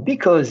Orchard Core,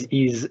 because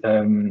he's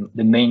the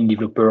main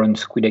developer on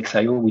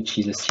SquidXIO, which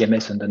is a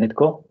CMS on the .NET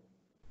Core.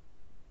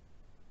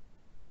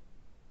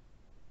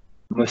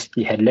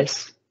 Mostly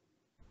headless.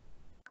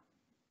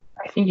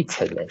 I think it's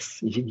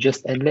headless. Is it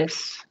just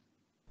headless?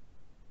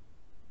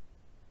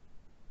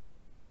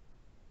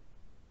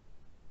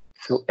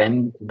 So,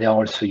 and they're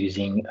also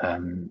using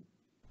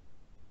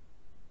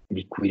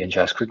Liquid and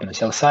JavaScript on the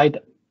sales side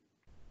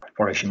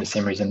for actually the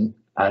same reason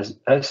as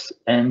us,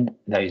 and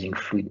they're using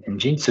Fluid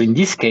engine. So in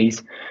this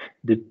case,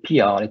 the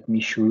PR, let me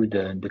show you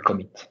the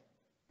commit.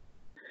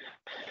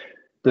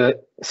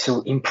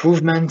 So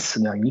improvements,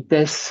 there are unit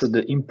tests. So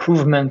the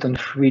improvement on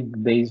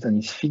Fluid based on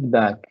his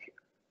feedback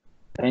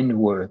and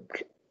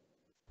work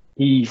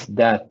is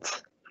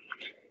that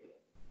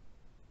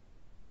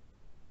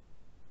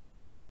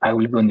I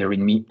will go on the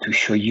README to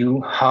show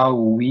you how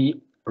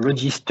we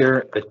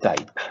register a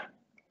type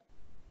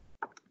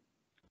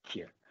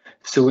here.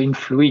 So in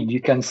Fluid, you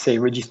can say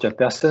register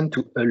person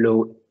to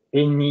allow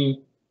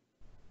any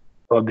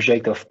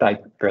object of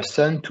type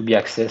person to be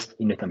accessed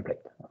in a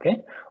template,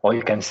 okay? Or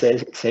you can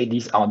say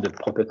these are the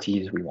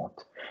properties we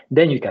want.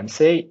 Then you can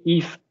say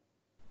if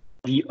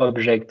the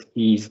object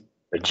is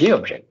a J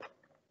object,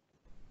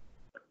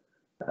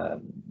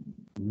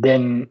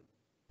 then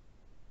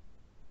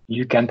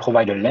you can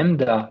provide a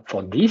lambda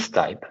for this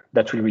type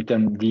that will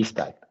return this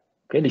type.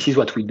 Okay, this is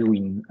what we do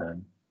in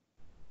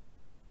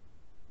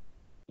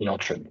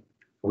Orchard.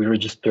 We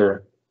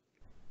register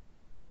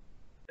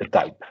a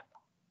type.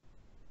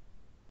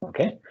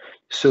 Okay,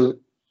 so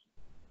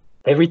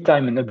every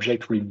time an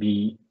object will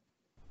be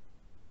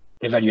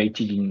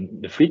evaluated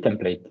in the free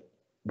template,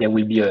 there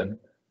will be a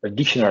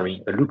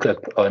dictionary, a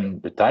lookup on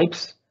the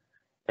types,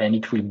 and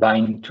it will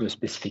bind to a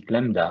specific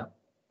lambda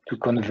to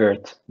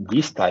convert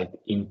this type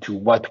into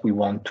what we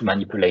want to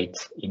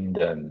manipulate in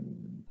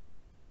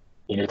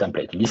the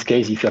template. In this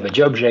case, if you have a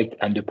J object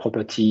and the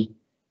property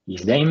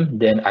is name,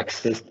 then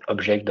access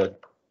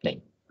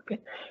object.name. Okay.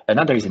 And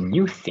now there is a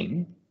new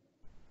thing,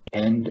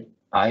 and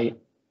I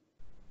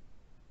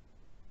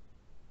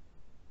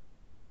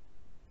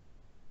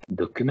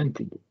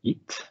documented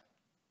it.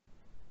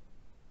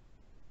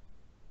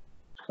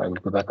 So I will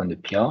go back on the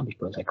PR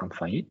because I can't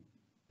find it.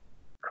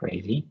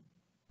 Crazy.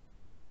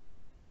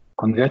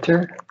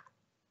 Converter,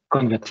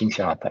 converting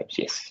CLR types,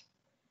 yes.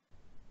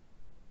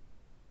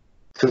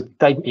 So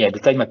type, yeah, the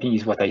type mapping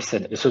is what I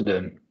said. So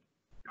the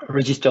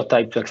register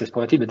type to access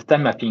property, but the type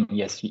mapping,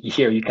 yes,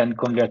 here you can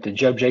convert a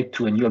J object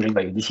to a new object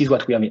value. This is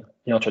what we have in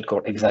Orchard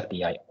Core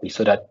exactly. We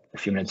saw that a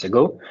few minutes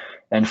ago.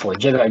 And for a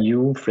J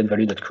value, float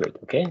value.create,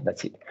 okay,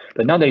 that's it.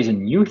 But now there is a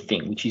new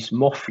thing which is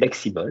more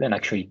flexible and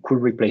actually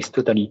could replace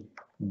totally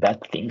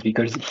that thing,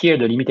 because here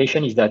the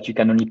limitation is that you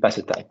can only pass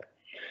a type.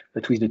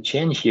 But with the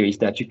change here is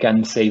that you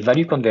can say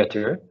value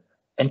converter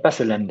and pass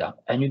a lambda,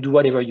 and you do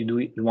whatever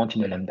you want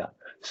in a lambda.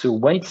 So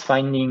when it's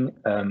finding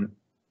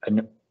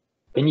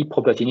any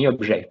property, any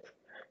object,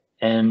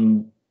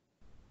 and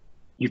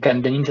you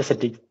can then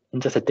intercept it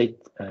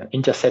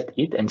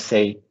and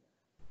say,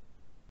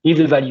 if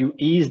the value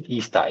is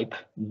this type,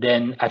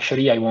 then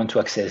actually I want to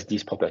access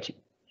this property.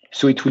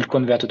 So it will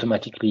convert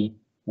automatically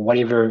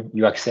whatever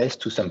you access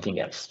to something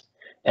else.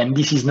 And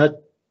this is not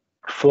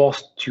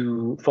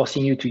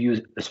forcing you to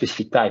use a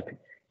specific type.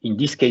 In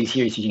this case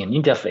here, it's using an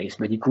interface,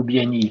 but it could be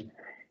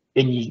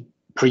any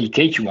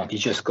predicate you want.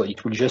 It's just code.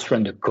 It will just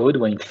run the code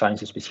when it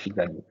finds a specific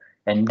value.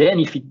 And then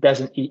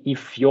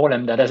if your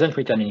lambda doesn't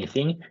return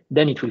anything,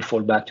 then it will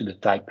fall back to the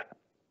type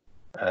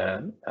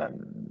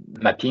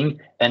mapping,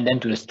 and then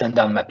to the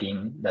standard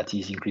mapping that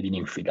is included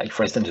in Fluid. Like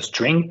for instance, a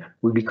string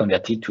will be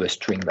converted to a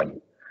string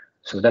value.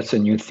 So that's a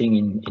new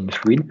thing in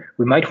Fluid.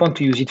 We might want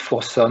to use it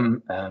for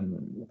some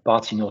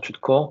parts in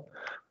Orchard Core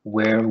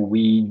where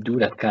we do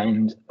that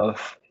kind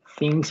of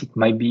things. It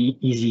might be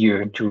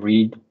easier to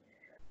read,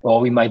 or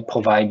we might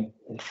provide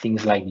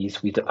things like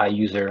this with the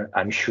iUser.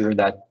 I'm sure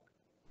that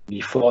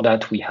before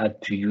that we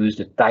had to use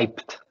the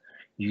typed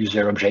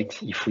user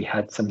object if we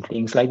had some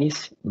things like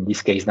this. In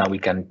this case, now we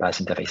can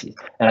pass interfaces.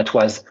 And that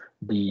was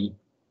the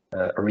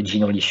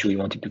original issue we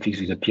wanted to fix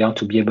with the PR,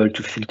 to be able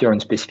to filter on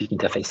specific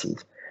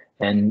interfaces.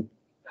 And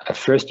at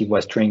first it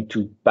was trying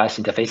to pass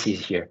interfaces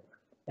here.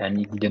 and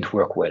it didn't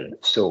work well.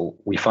 So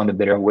we found a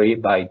better way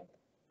by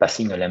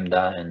passing a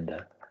lambda and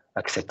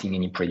accepting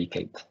any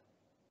predicate.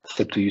 It's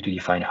up to you to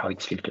define how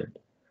it's filtered.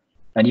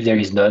 And if there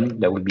is none,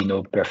 there will be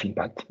no perf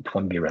impact. It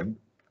won't be run.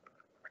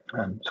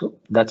 So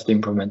that's the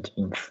improvement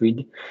in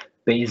Thread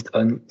based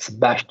on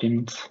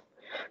Sebastian's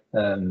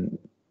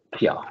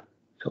PR.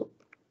 So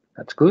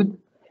that's good.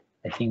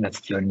 I think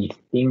that's the only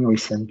thing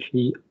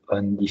recently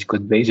on this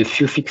code base. A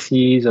few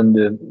fixes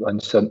on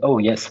some. Oh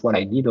yes, what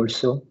I did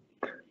also.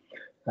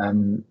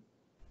 Where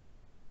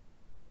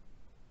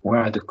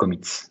are the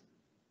commits?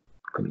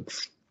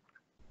 Commits.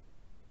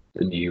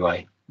 The new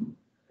UI.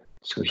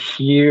 So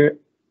here,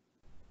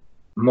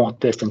 more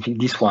tests. And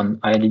this one,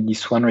 I did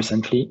this one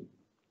recently.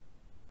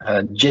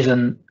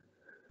 JSON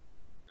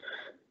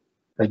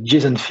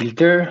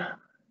filter,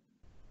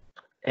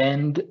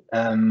 and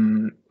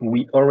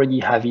we already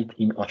have it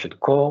in Orchard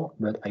Core,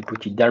 but I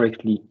put it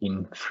directly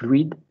in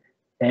Thread,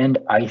 and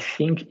I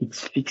think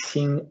it's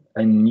fixing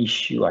an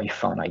issue I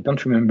found. I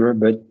don't remember,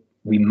 but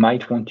we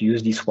might want to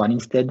use this one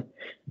instead,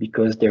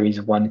 because there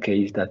is one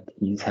case that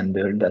is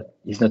handled that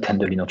is not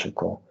handled in Orchard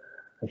Core.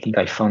 I think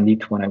I found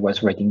it when I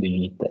was writing the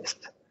unit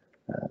test.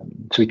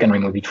 So we can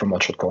remove it from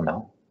Orchard Core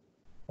now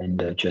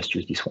and just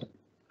use this one.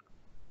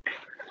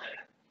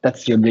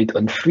 That's the update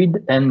on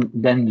Thread, and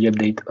then the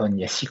update on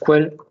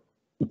YesSql.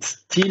 It's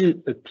still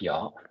a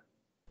PR.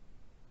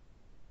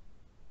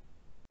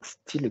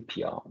 Still a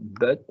PR,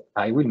 but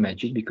I will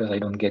merge it because I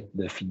don't get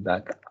the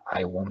feedback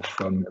I want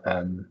from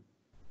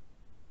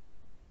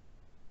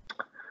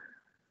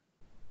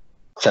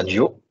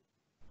Sergio.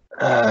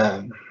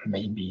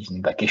 Maybe he's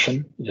in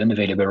vacation. He's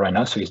unavailable right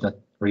now, so he's not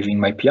reviewing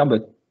my PR,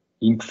 but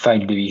he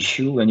filed the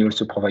issue, and he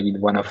also provided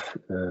one of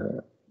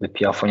the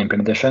PR for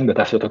implementation. But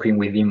after talking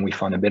with him, we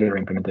found a better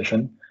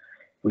implementation,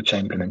 which I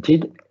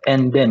implemented.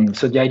 And then,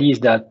 so the idea is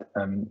that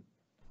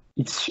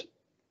it's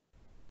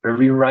a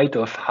rewrite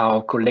of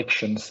how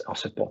collections are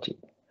supported.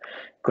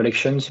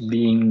 Collections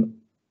being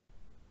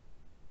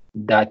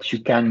that you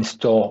can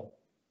store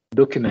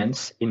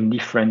documents in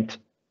different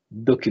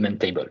document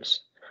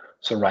tables.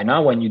 So right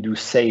now, when you do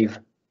save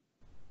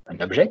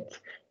an object,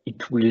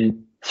 it will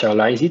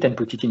serialize it and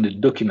put it in the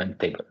document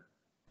table.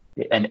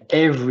 And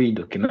every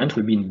document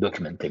will be in the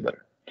document table.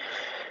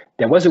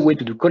 There was a way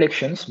to do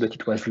collections, but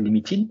it was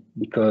limited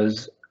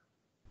because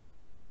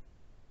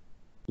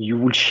you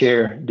will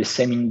share the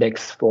same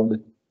index for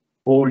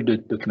all the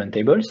document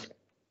tables,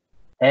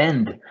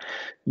 and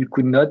you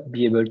could not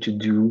be able to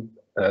do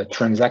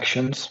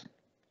transactions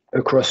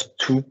across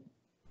two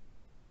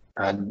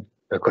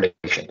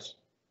collections.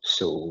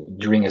 So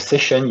during a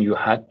session, you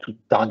had to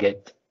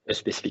target a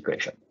specific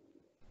collection.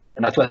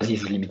 And that was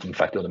his limiting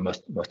factor, the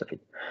most of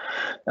it.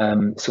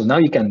 So now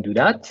you can do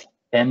that.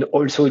 And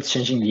also it's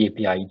changing the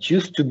API. It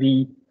used to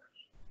be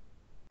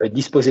a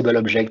disposable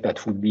object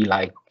that would be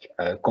like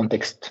a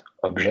context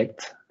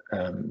object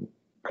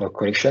for a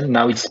collection.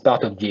 Now it's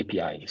part of the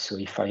API. So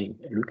if I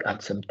look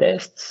at some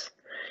tests,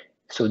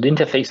 so the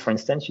interface, for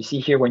instance, you see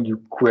here when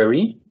you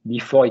query,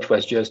 before it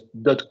was just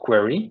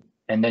 .query,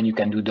 and then you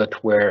can do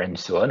 .where and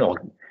so on, or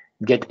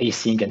get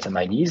async and some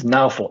IDs.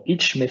 Now for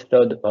each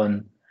method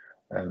on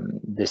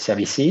the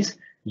services,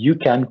 you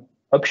can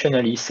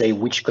optionally say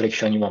which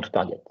collection you want to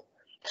target.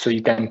 So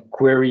you can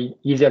query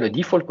either the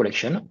default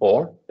collection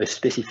or a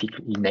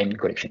specifically named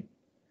collection.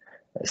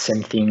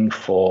 Same thing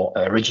for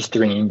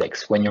registering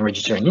index. When you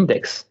register an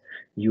index,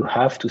 you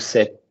have to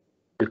set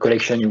the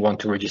collection you want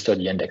to register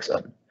the index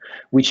on,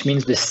 which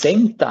means the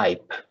same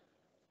type.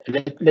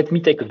 Let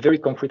me take a very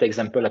concrete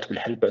example that will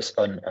help us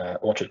on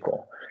Orchard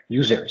Core.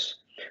 Users.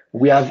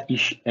 We have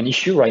an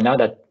issue right now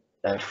that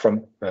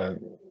from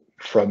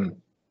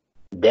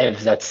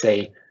devs that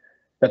say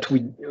that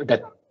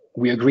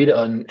we agreed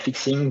on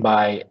fixing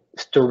by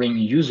storing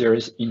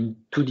users in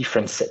two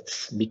different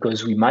sets,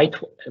 because we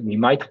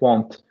might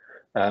want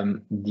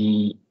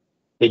the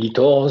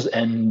editors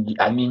and the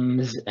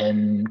admins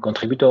and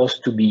contributors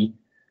to be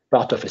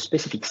part of a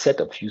specific set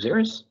of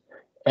users,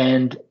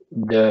 and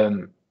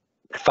the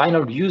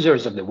final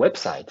users of the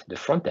website, the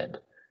front end,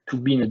 to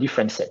be in a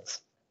different set.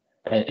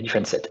 And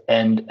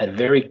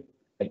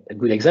a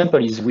good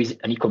example is with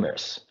an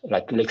e-commerce.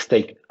 Like, let's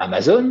take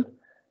Amazon.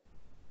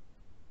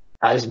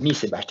 As me,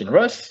 Sebastian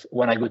Ross,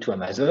 when I go to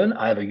Amazon,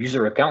 I have a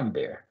user account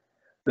there.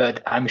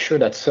 But I'm sure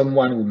that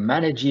someone who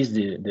manages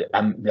the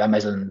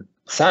Amazon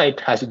site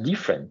has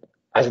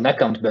an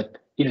account, but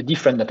in a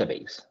different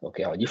database,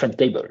 okay, or a different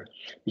table,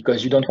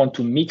 because you don't want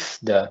to mix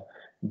the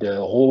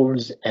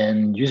roles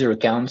and user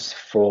accounts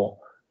for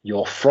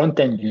your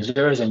front-end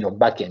users and your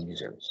back-end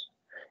users.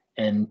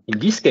 And in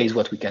this case,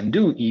 what we can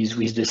do is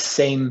with the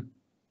same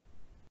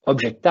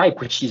object type,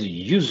 which is a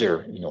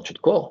user in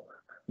Orchard Core,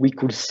 we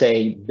could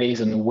say,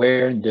 based on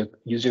where the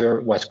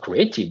user was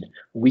created,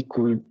 we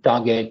could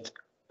target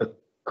a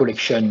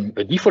collection,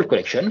 a default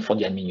collection for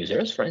the admin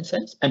users, for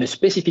instance, and a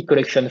specific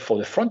collection for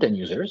the front-end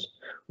users,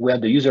 where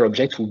the user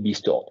objects will be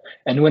stored.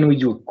 And when we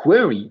do a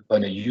query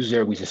on a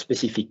user with a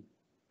specific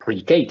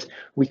predicate,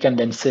 we can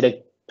then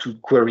select to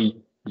query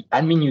the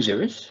admin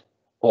users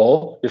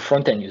or the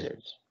front-end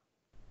users.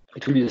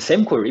 It will be the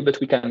same query, but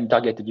we can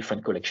target a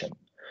different collection.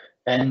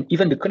 And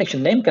even the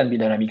collection name can be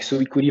dynamic. So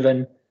we could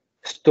even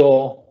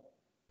store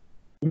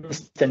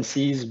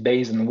instances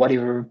based on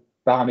whatever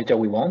parameter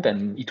we want,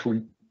 and it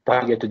will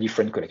target a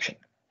different collection.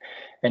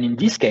 And in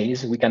this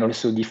case, we can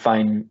also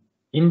define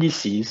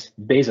indices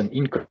based on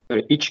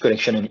each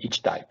collection and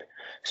each type.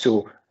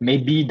 So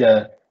maybe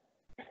the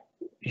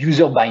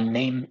user by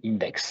name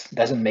index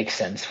doesn't make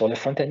sense for the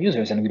front-end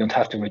users, and we don't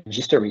have to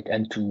register it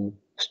and to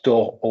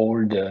store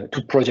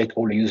to project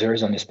all the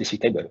users on a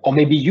specific table. Or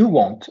maybe you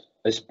want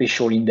a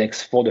special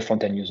index for the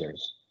front-end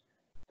users,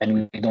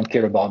 and we don't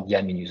care about the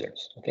admin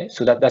users. Okay,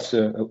 so that's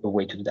a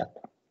way to do that.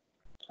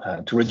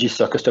 To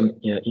register custom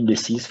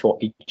indices for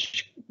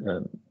each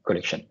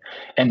collection.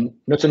 And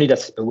not only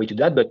that's a way to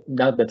do that, but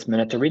now that's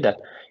mandatory that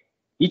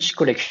each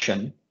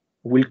collection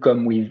will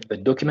come with a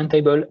document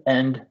table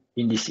and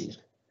indices.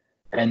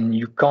 And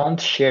you can't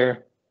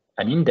share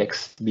an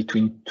index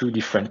between two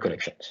different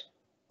collections.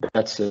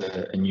 That's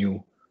a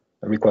new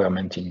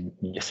requirement in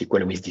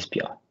YesSql with this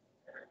PR.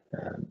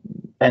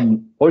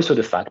 And also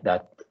the fact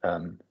that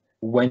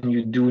when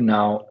you do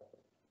now,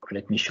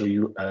 let me show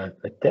you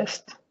a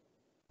test.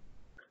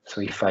 So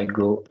if I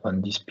go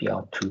on this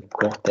PR to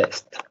core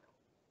test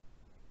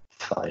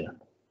file,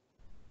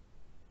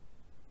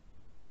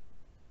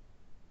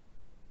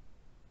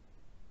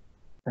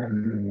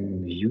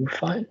 view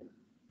file.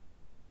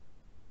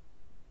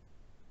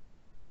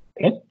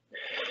 Okay.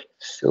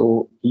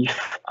 So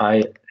if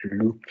I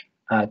look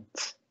at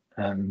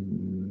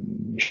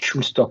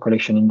should store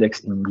collection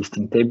index in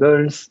listing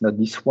tables, not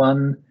this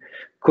one,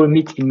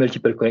 commit in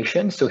multiple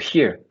collections. So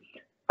here,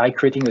 I'm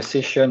creating a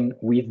session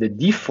with the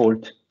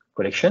default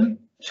collection.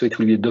 So it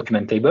will be a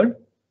document table.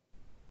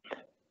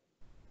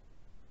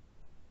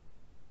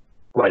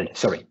 Well,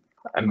 sorry,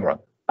 I'm wrong.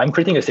 I'm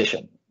creating a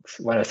session.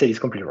 What I said is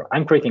completely wrong.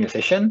 I'm creating a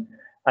session.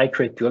 I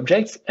create two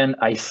objects and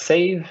I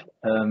save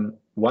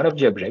one of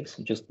the objects,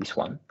 just this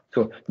one.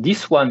 So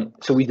this one,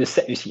 so with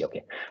the, you see,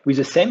 okay, with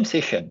the same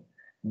session,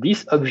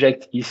 this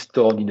object is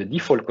stored in the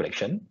default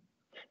collection.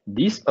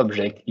 This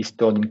object is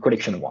stored in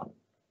collection one.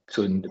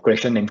 So in the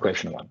collection named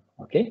collection one,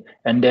 okay?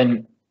 And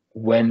then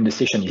when the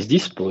session is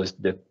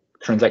disposed, the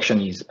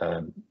transaction is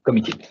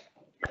committed.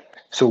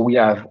 So we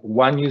have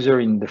one user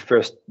in the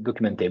first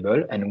document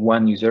table and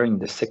one user in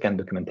the second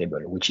document table,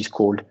 which is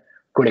called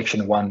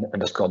collection one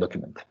underscore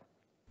document.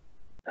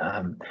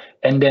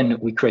 And then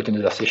we create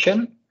another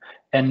session.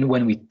 And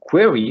when we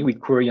query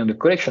on the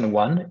collection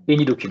one,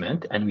 any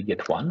document, and we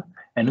get one.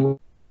 And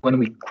when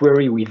we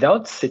query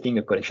without setting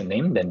a collection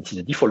name, then it is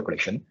a default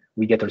collection,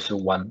 we get also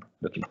one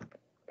document.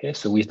 Okay,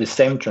 so with the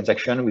same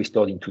transaction, we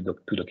stored into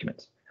two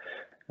documents.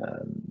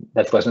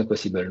 That was not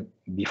possible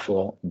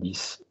before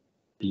this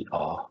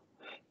PR.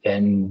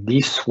 And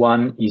this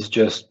one is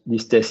just,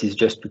 this test is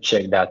just to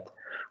check that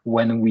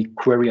when we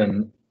query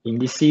on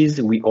indices,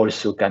 we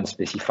also can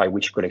specify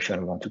which collection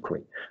we want to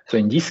query. So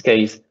in this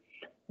case,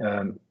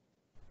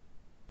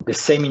 the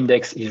same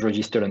index is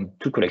registered on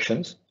two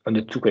collections,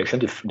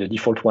 the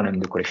default one and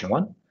the collection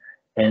one,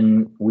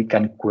 and we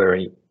can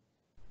query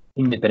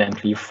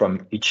independently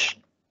from each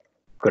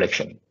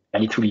collection,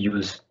 and it will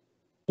use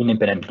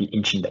independently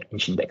each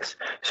index.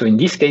 So in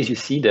this case, you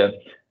see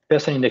the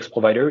person index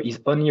provider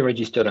is only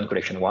registered on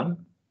collection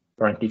one.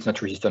 Currently, it's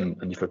not registered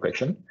on default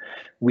collection.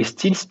 We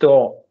still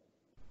store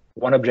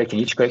one object in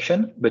each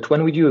collection, but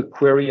when we do a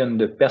query on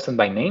the person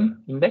by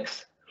name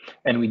index,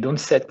 and we don't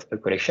set a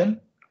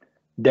collection,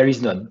 there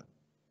is none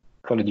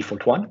for the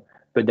default one,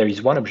 but there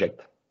is one object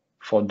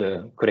for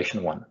the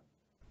collection one.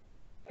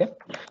 Okay,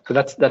 so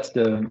that's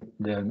the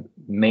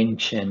main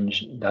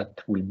change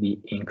that will be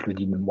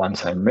included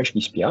once I merge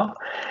this PR.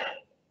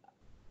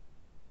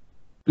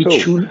 It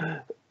should.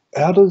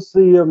 How does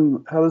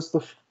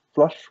the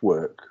flush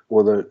work,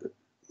 or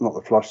not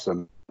the flush so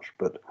much,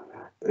 but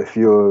if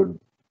you're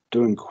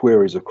doing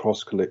queries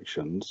across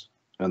collections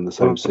in the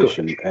same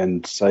session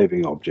and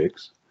saving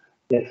objects?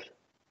 Yes.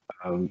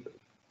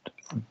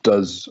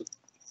 Does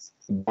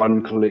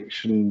one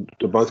collection,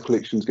 do both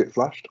collections get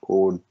flushed,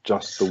 or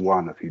just the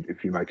one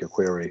if you make a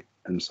query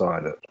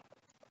inside it?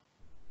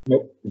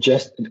 No,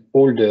 just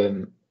all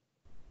the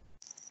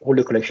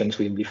collections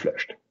will be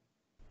flushed.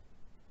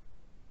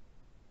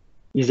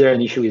 Is there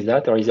an issue with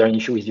that, or is there an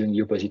issue with doing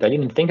the opposite? I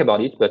didn't think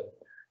about it, but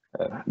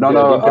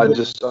no, I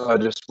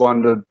just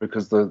wondered,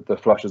 because the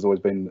flush has always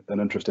been an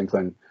interesting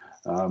thing,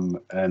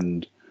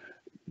 and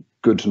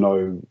good to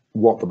know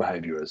what the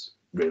behavior is,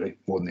 really,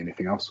 more than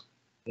anything else.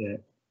 Yeah.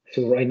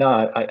 So right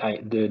now,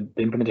 the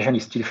implementation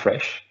is still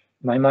fresh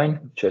in my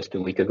mind, just a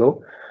week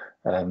ago,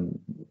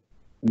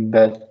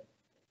 but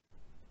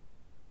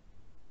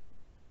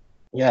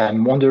yeah,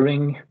 I'm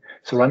wondering.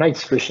 So right now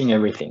it's flushing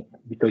everything,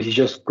 because it's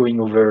just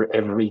going over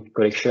every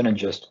collection and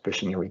just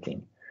flushing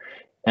everything.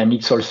 And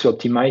it's also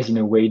optimized in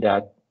a way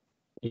that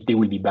they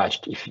will be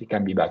batched, if it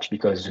can be batched,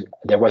 because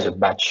there was a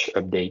batch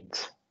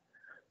update,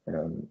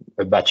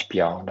 a batch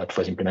PR that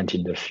was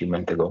implemented a few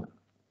months ago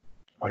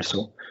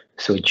also.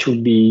 So it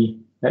should be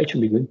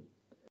good.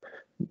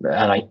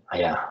 And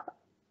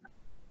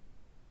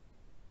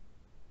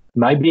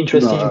Might be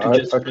interesting No, to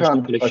just I flush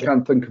the collection.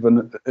 can't think of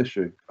an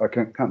issue. I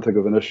can't think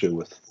of an issue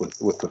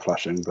with the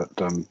flashing, but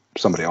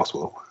somebody else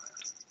will.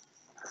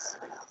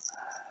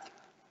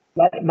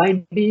 That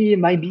might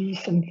be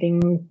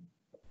something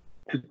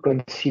to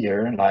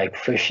consider, like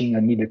flushing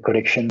only the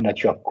collection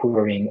that you are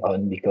querying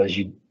on, because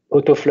you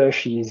auto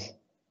flush is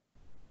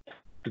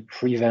to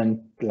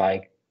prevent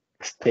like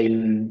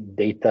stale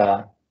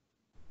data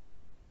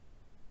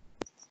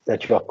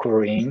that you are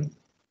querying.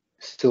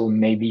 So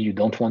maybe you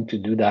don't want to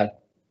do that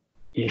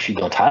if you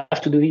don't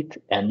have to do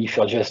it. And if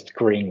you're just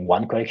querying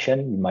one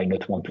collection, you might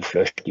not want to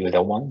flush the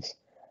other ones.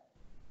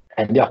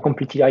 And they are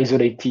completely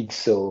isolated,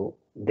 so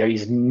there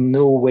is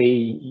no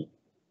way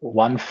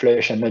one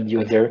flush and not the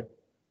other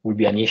will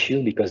be an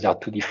issue, because there are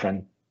two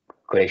different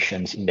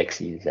collections,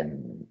 indexes,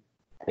 and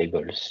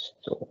tables.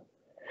 So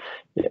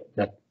yeah,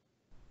 that.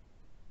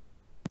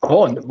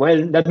 Oh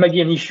well, that might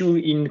be an issue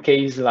in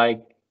case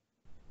like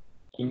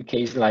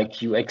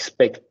you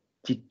expect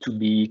it to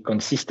be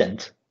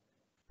consistent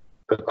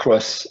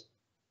across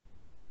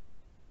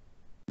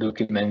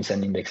documents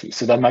and indexes.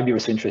 So that might be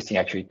also interesting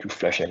actually to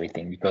flush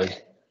everything, because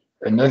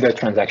another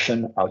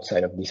transaction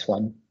outside of this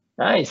one,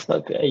 it's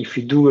not. If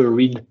you do a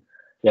read,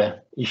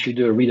 if you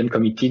do a read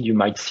uncommitted, you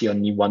might see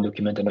only one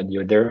document and not the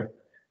other,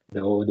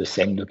 though the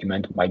same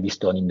document might be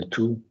stored in the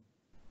two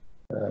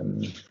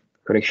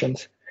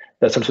collections.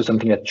 That's also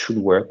something that should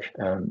work.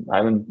 I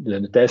haven't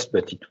done the test,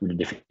 but it will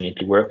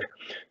definitely work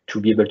to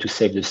be able to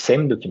save the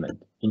same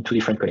document in two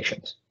different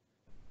collections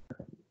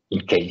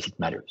in case it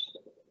matters.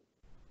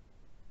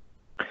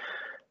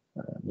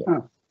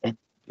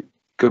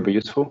 Could be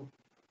useful.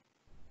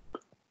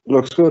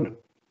 Looks good.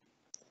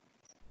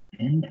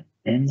 And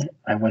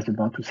I was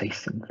about to say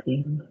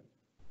something.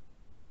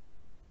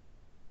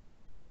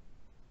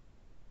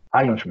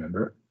 I don't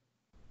remember.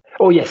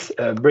 Oh yes,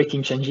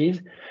 breaking changes.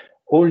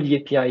 All the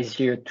APIs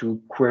here to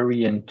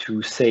query and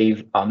to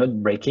save are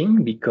not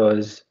breaking,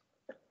 because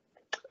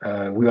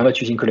we are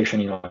not using collection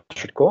in our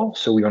core,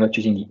 so we are not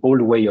using the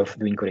old way of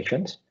doing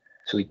collections,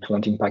 so it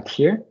won't impact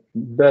here.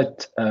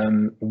 But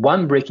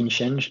one breaking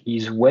change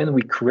is when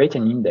we create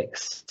an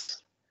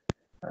index.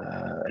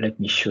 Let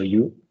me show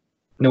you.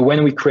 No,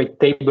 when we create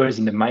tables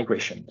in the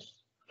migrations.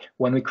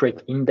 When we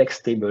create index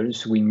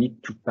tables, we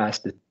need to pass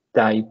the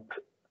type,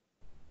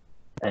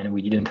 and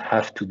we didn't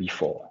have to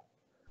before.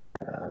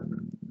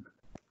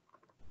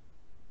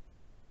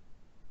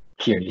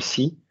 Here you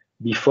see,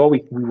 before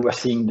we were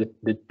seeing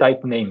the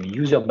type name,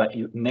 user by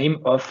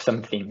name of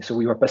something. So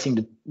we were passing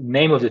the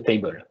name of the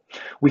table.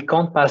 We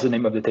can't pass the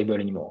name of the table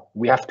anymore.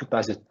 We have to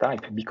pass the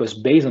type, because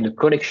based on the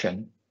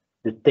collection,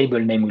 the table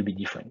name will be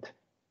different.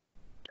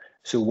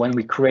 So when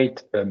we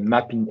create a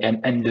mapping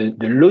and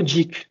the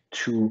logic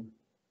to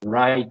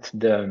write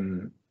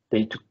to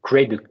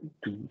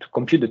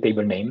compute the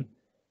table name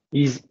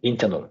is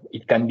internal.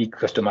 It can be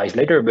customized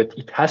later, but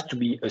it has to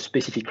be a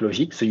specific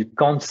logic. So you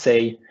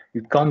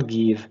can't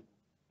give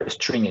a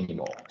string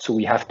anymore. So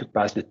we have to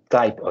pass the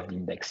type of the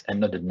index and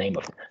not the name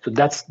of it. So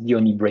that's the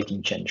only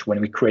breaking change.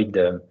 When we create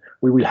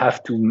we will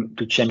have to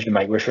change the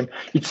migration.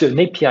 It's an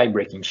API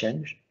breaking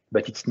change,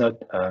 but it's not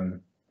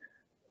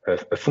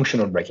a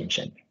functional breaking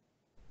change.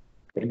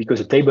 Okay? Because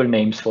the table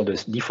names for the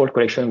default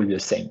collection will be the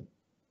same.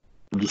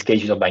 In this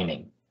case, user by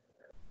name.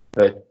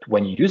 But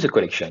when you use a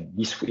collection,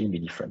 this will be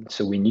different.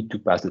 So we need to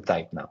pass the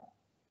type now.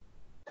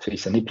 So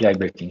it's an API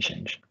breaking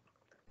change.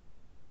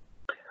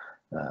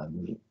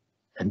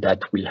 And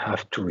that will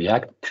have to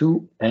react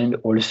to, and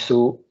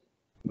also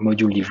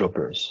module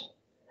developers.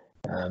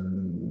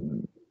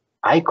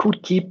 I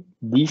could keep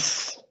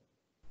this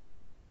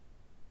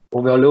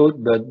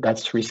overload, but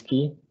that's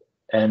risky,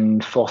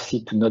 and force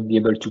it to not be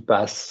able to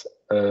pass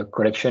a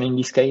collection in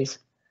this case,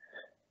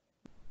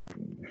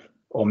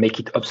 or make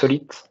it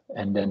obsolete,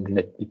 and then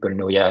let people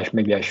know, yeah,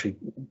 maybe I should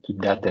keep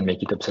that and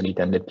make it obsolete,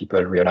 and let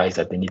people realize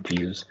that they need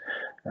to use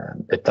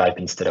a type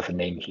instead of a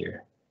name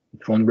here.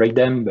 It won't break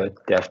them, but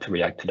they have to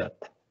react to that.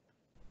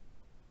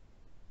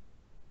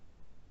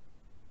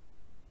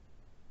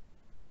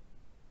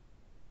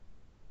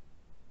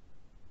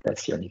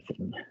 That's the only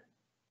thing.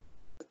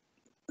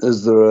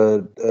 Is there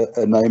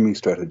a naming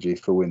strategy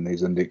for when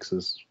these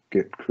indexes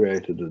get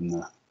created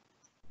and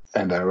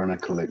are in a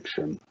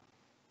collection?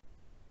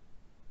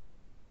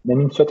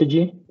 Naming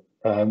strategy.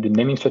 The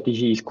naming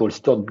strategy is called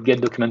stored get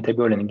document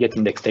table and get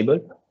index table,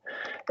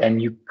 and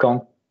you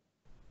can't.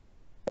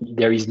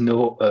 There is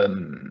no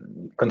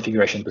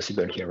configuration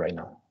possible here right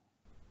now.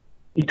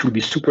 It will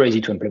be super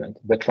easy to implement,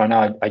 but right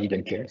now I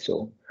didn't care.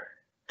 So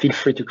feel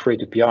free to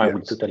create a PR. I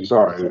will totally.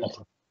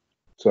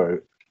 Sorry.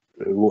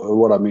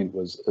 What I meant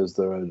was, is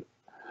there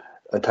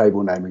a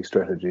table naming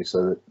strategy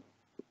so that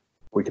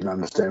we can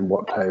understand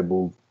what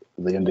table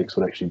the index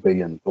would actually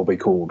be in or be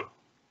called?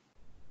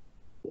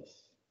 Yes.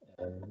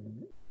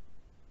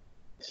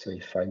 So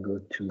if I go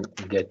to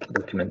get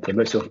document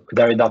table, so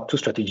there are two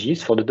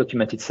strategies for the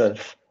document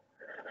itself.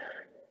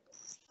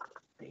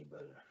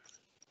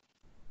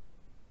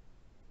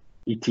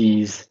 It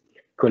is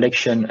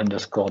collection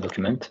underscore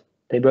document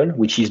table,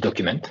 which is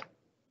document.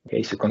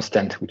 Okay, so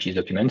constant, which is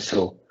document.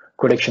 So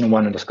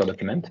collection1 underscore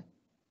document,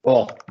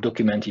 or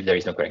document if there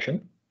is no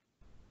collection.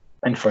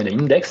 And for the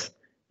index,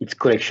 it's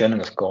collection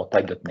underscore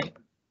type.name.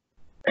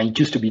 And it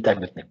used to be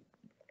type.name.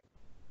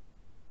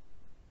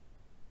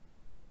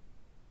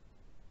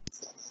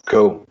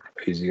 Cool,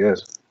 easy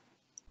as.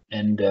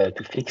 And to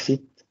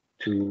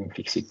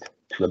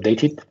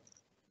update it,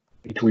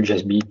 it will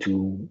just be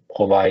to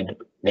provide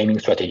naming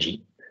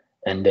strategy.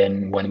 And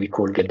then when we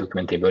call get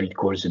document table, it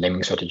calls the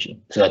naming strategy.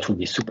 So that would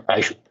be super.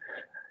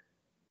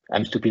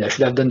 I'm stupid. I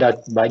should have done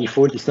that by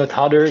default. It's not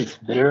harder, it's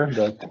better,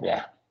 but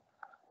yeah.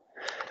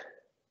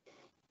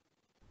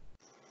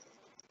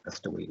 That's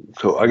the way it is.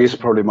 So I guess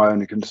probably my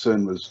only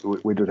concern was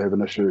we did have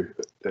an issue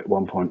at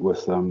one point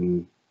with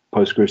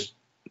Postgres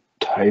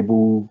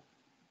table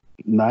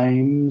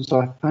names,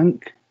 I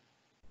think,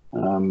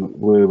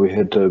 where we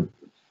had to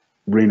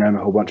rename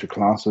a whole bunch of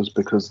classes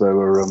because they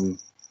were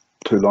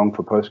too long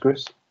for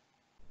Postgres.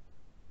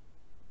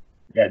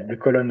 Yeah, the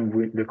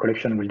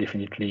collection will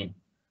definitely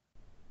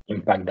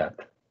impact that.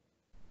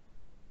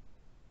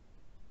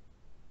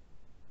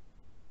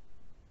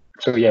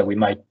 So yeah, we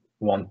might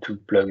want to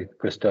plug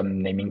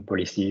custom naming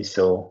policies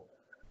so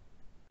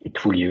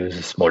it will use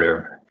a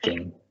smaller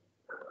thing.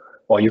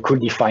 Or you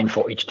could define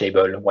for each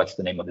table what's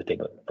the name of the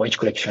table. For each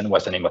collection,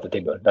 what's the name of the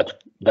table. That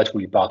will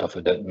be part of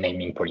the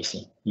naming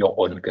policy, your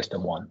own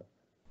custom one,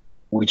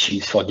 which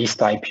is for this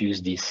type,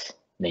 use this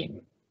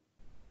name.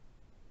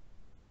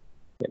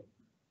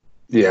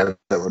 Yeah,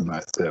 that would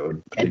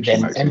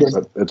potentially make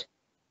sense.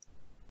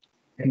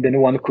 And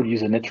then one could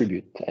use an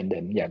attribute, and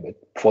then yeah, but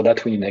for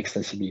that we need an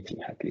extensibility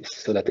at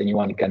least, so that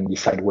anyone can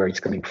decide where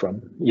it's coming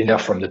from, either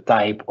from the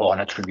type or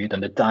an attribute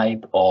on the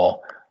type, or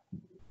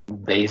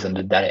based on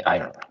the dialect. I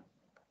don't know,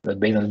 not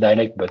based on the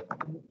dialect, but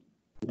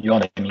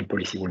your naming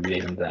policy will be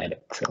based on the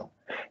dialect. So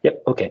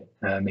yep, okay,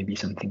 maybe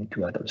something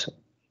to add also.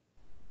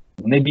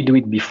 Maybe do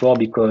it before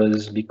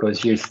because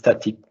here is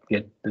static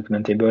get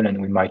document table, and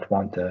we might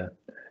want an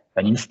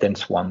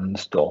instance one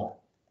store.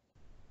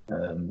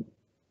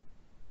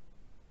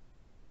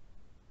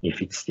 If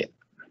it's, yeah,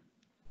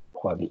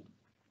 probably.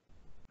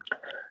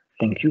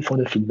 Thank you for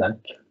the feedback.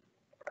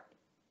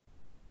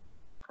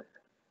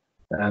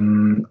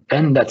 And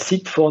that's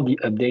it for the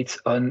updates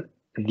on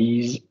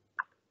these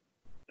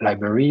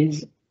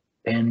libraries.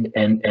 And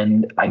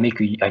I made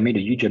a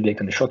huge update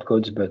on the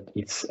shortcodes, but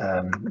it's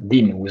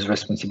Dean who's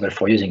responsible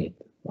for using it.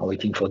 I'm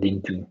waiting for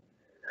Dean to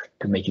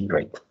make it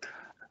great.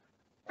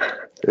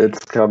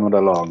 It's coming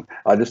along.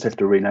 I just have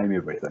to rename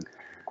everything.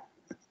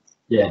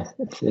 Yeah,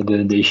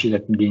 the issue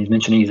that Dean is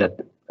mentioning is that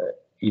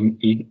he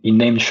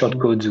named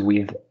shortcodes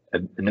with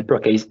an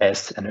uppercase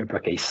S and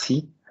uppercase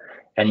C,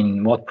 and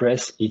in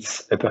WordPress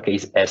it's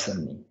uppercase S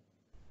only,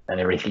 and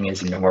everything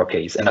is in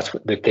lowercase, and that's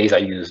the case I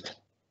used,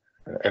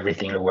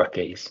 everything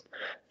lowercase.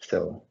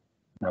 So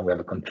now we have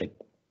a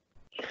conflict.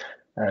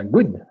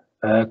 Good.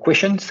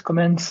 Questions,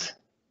 comments?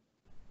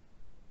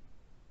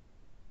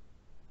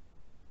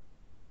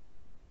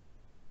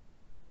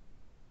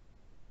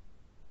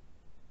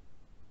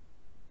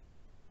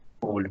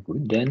 All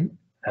good then.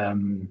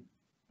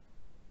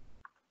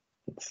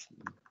 Let's see.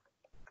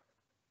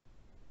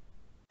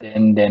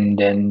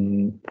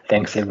 Then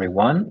thanks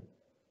everyone.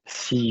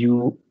 See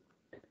you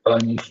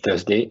on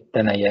Thursday,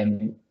 10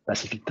 AM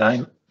Pacific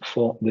time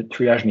for the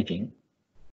triage meeting.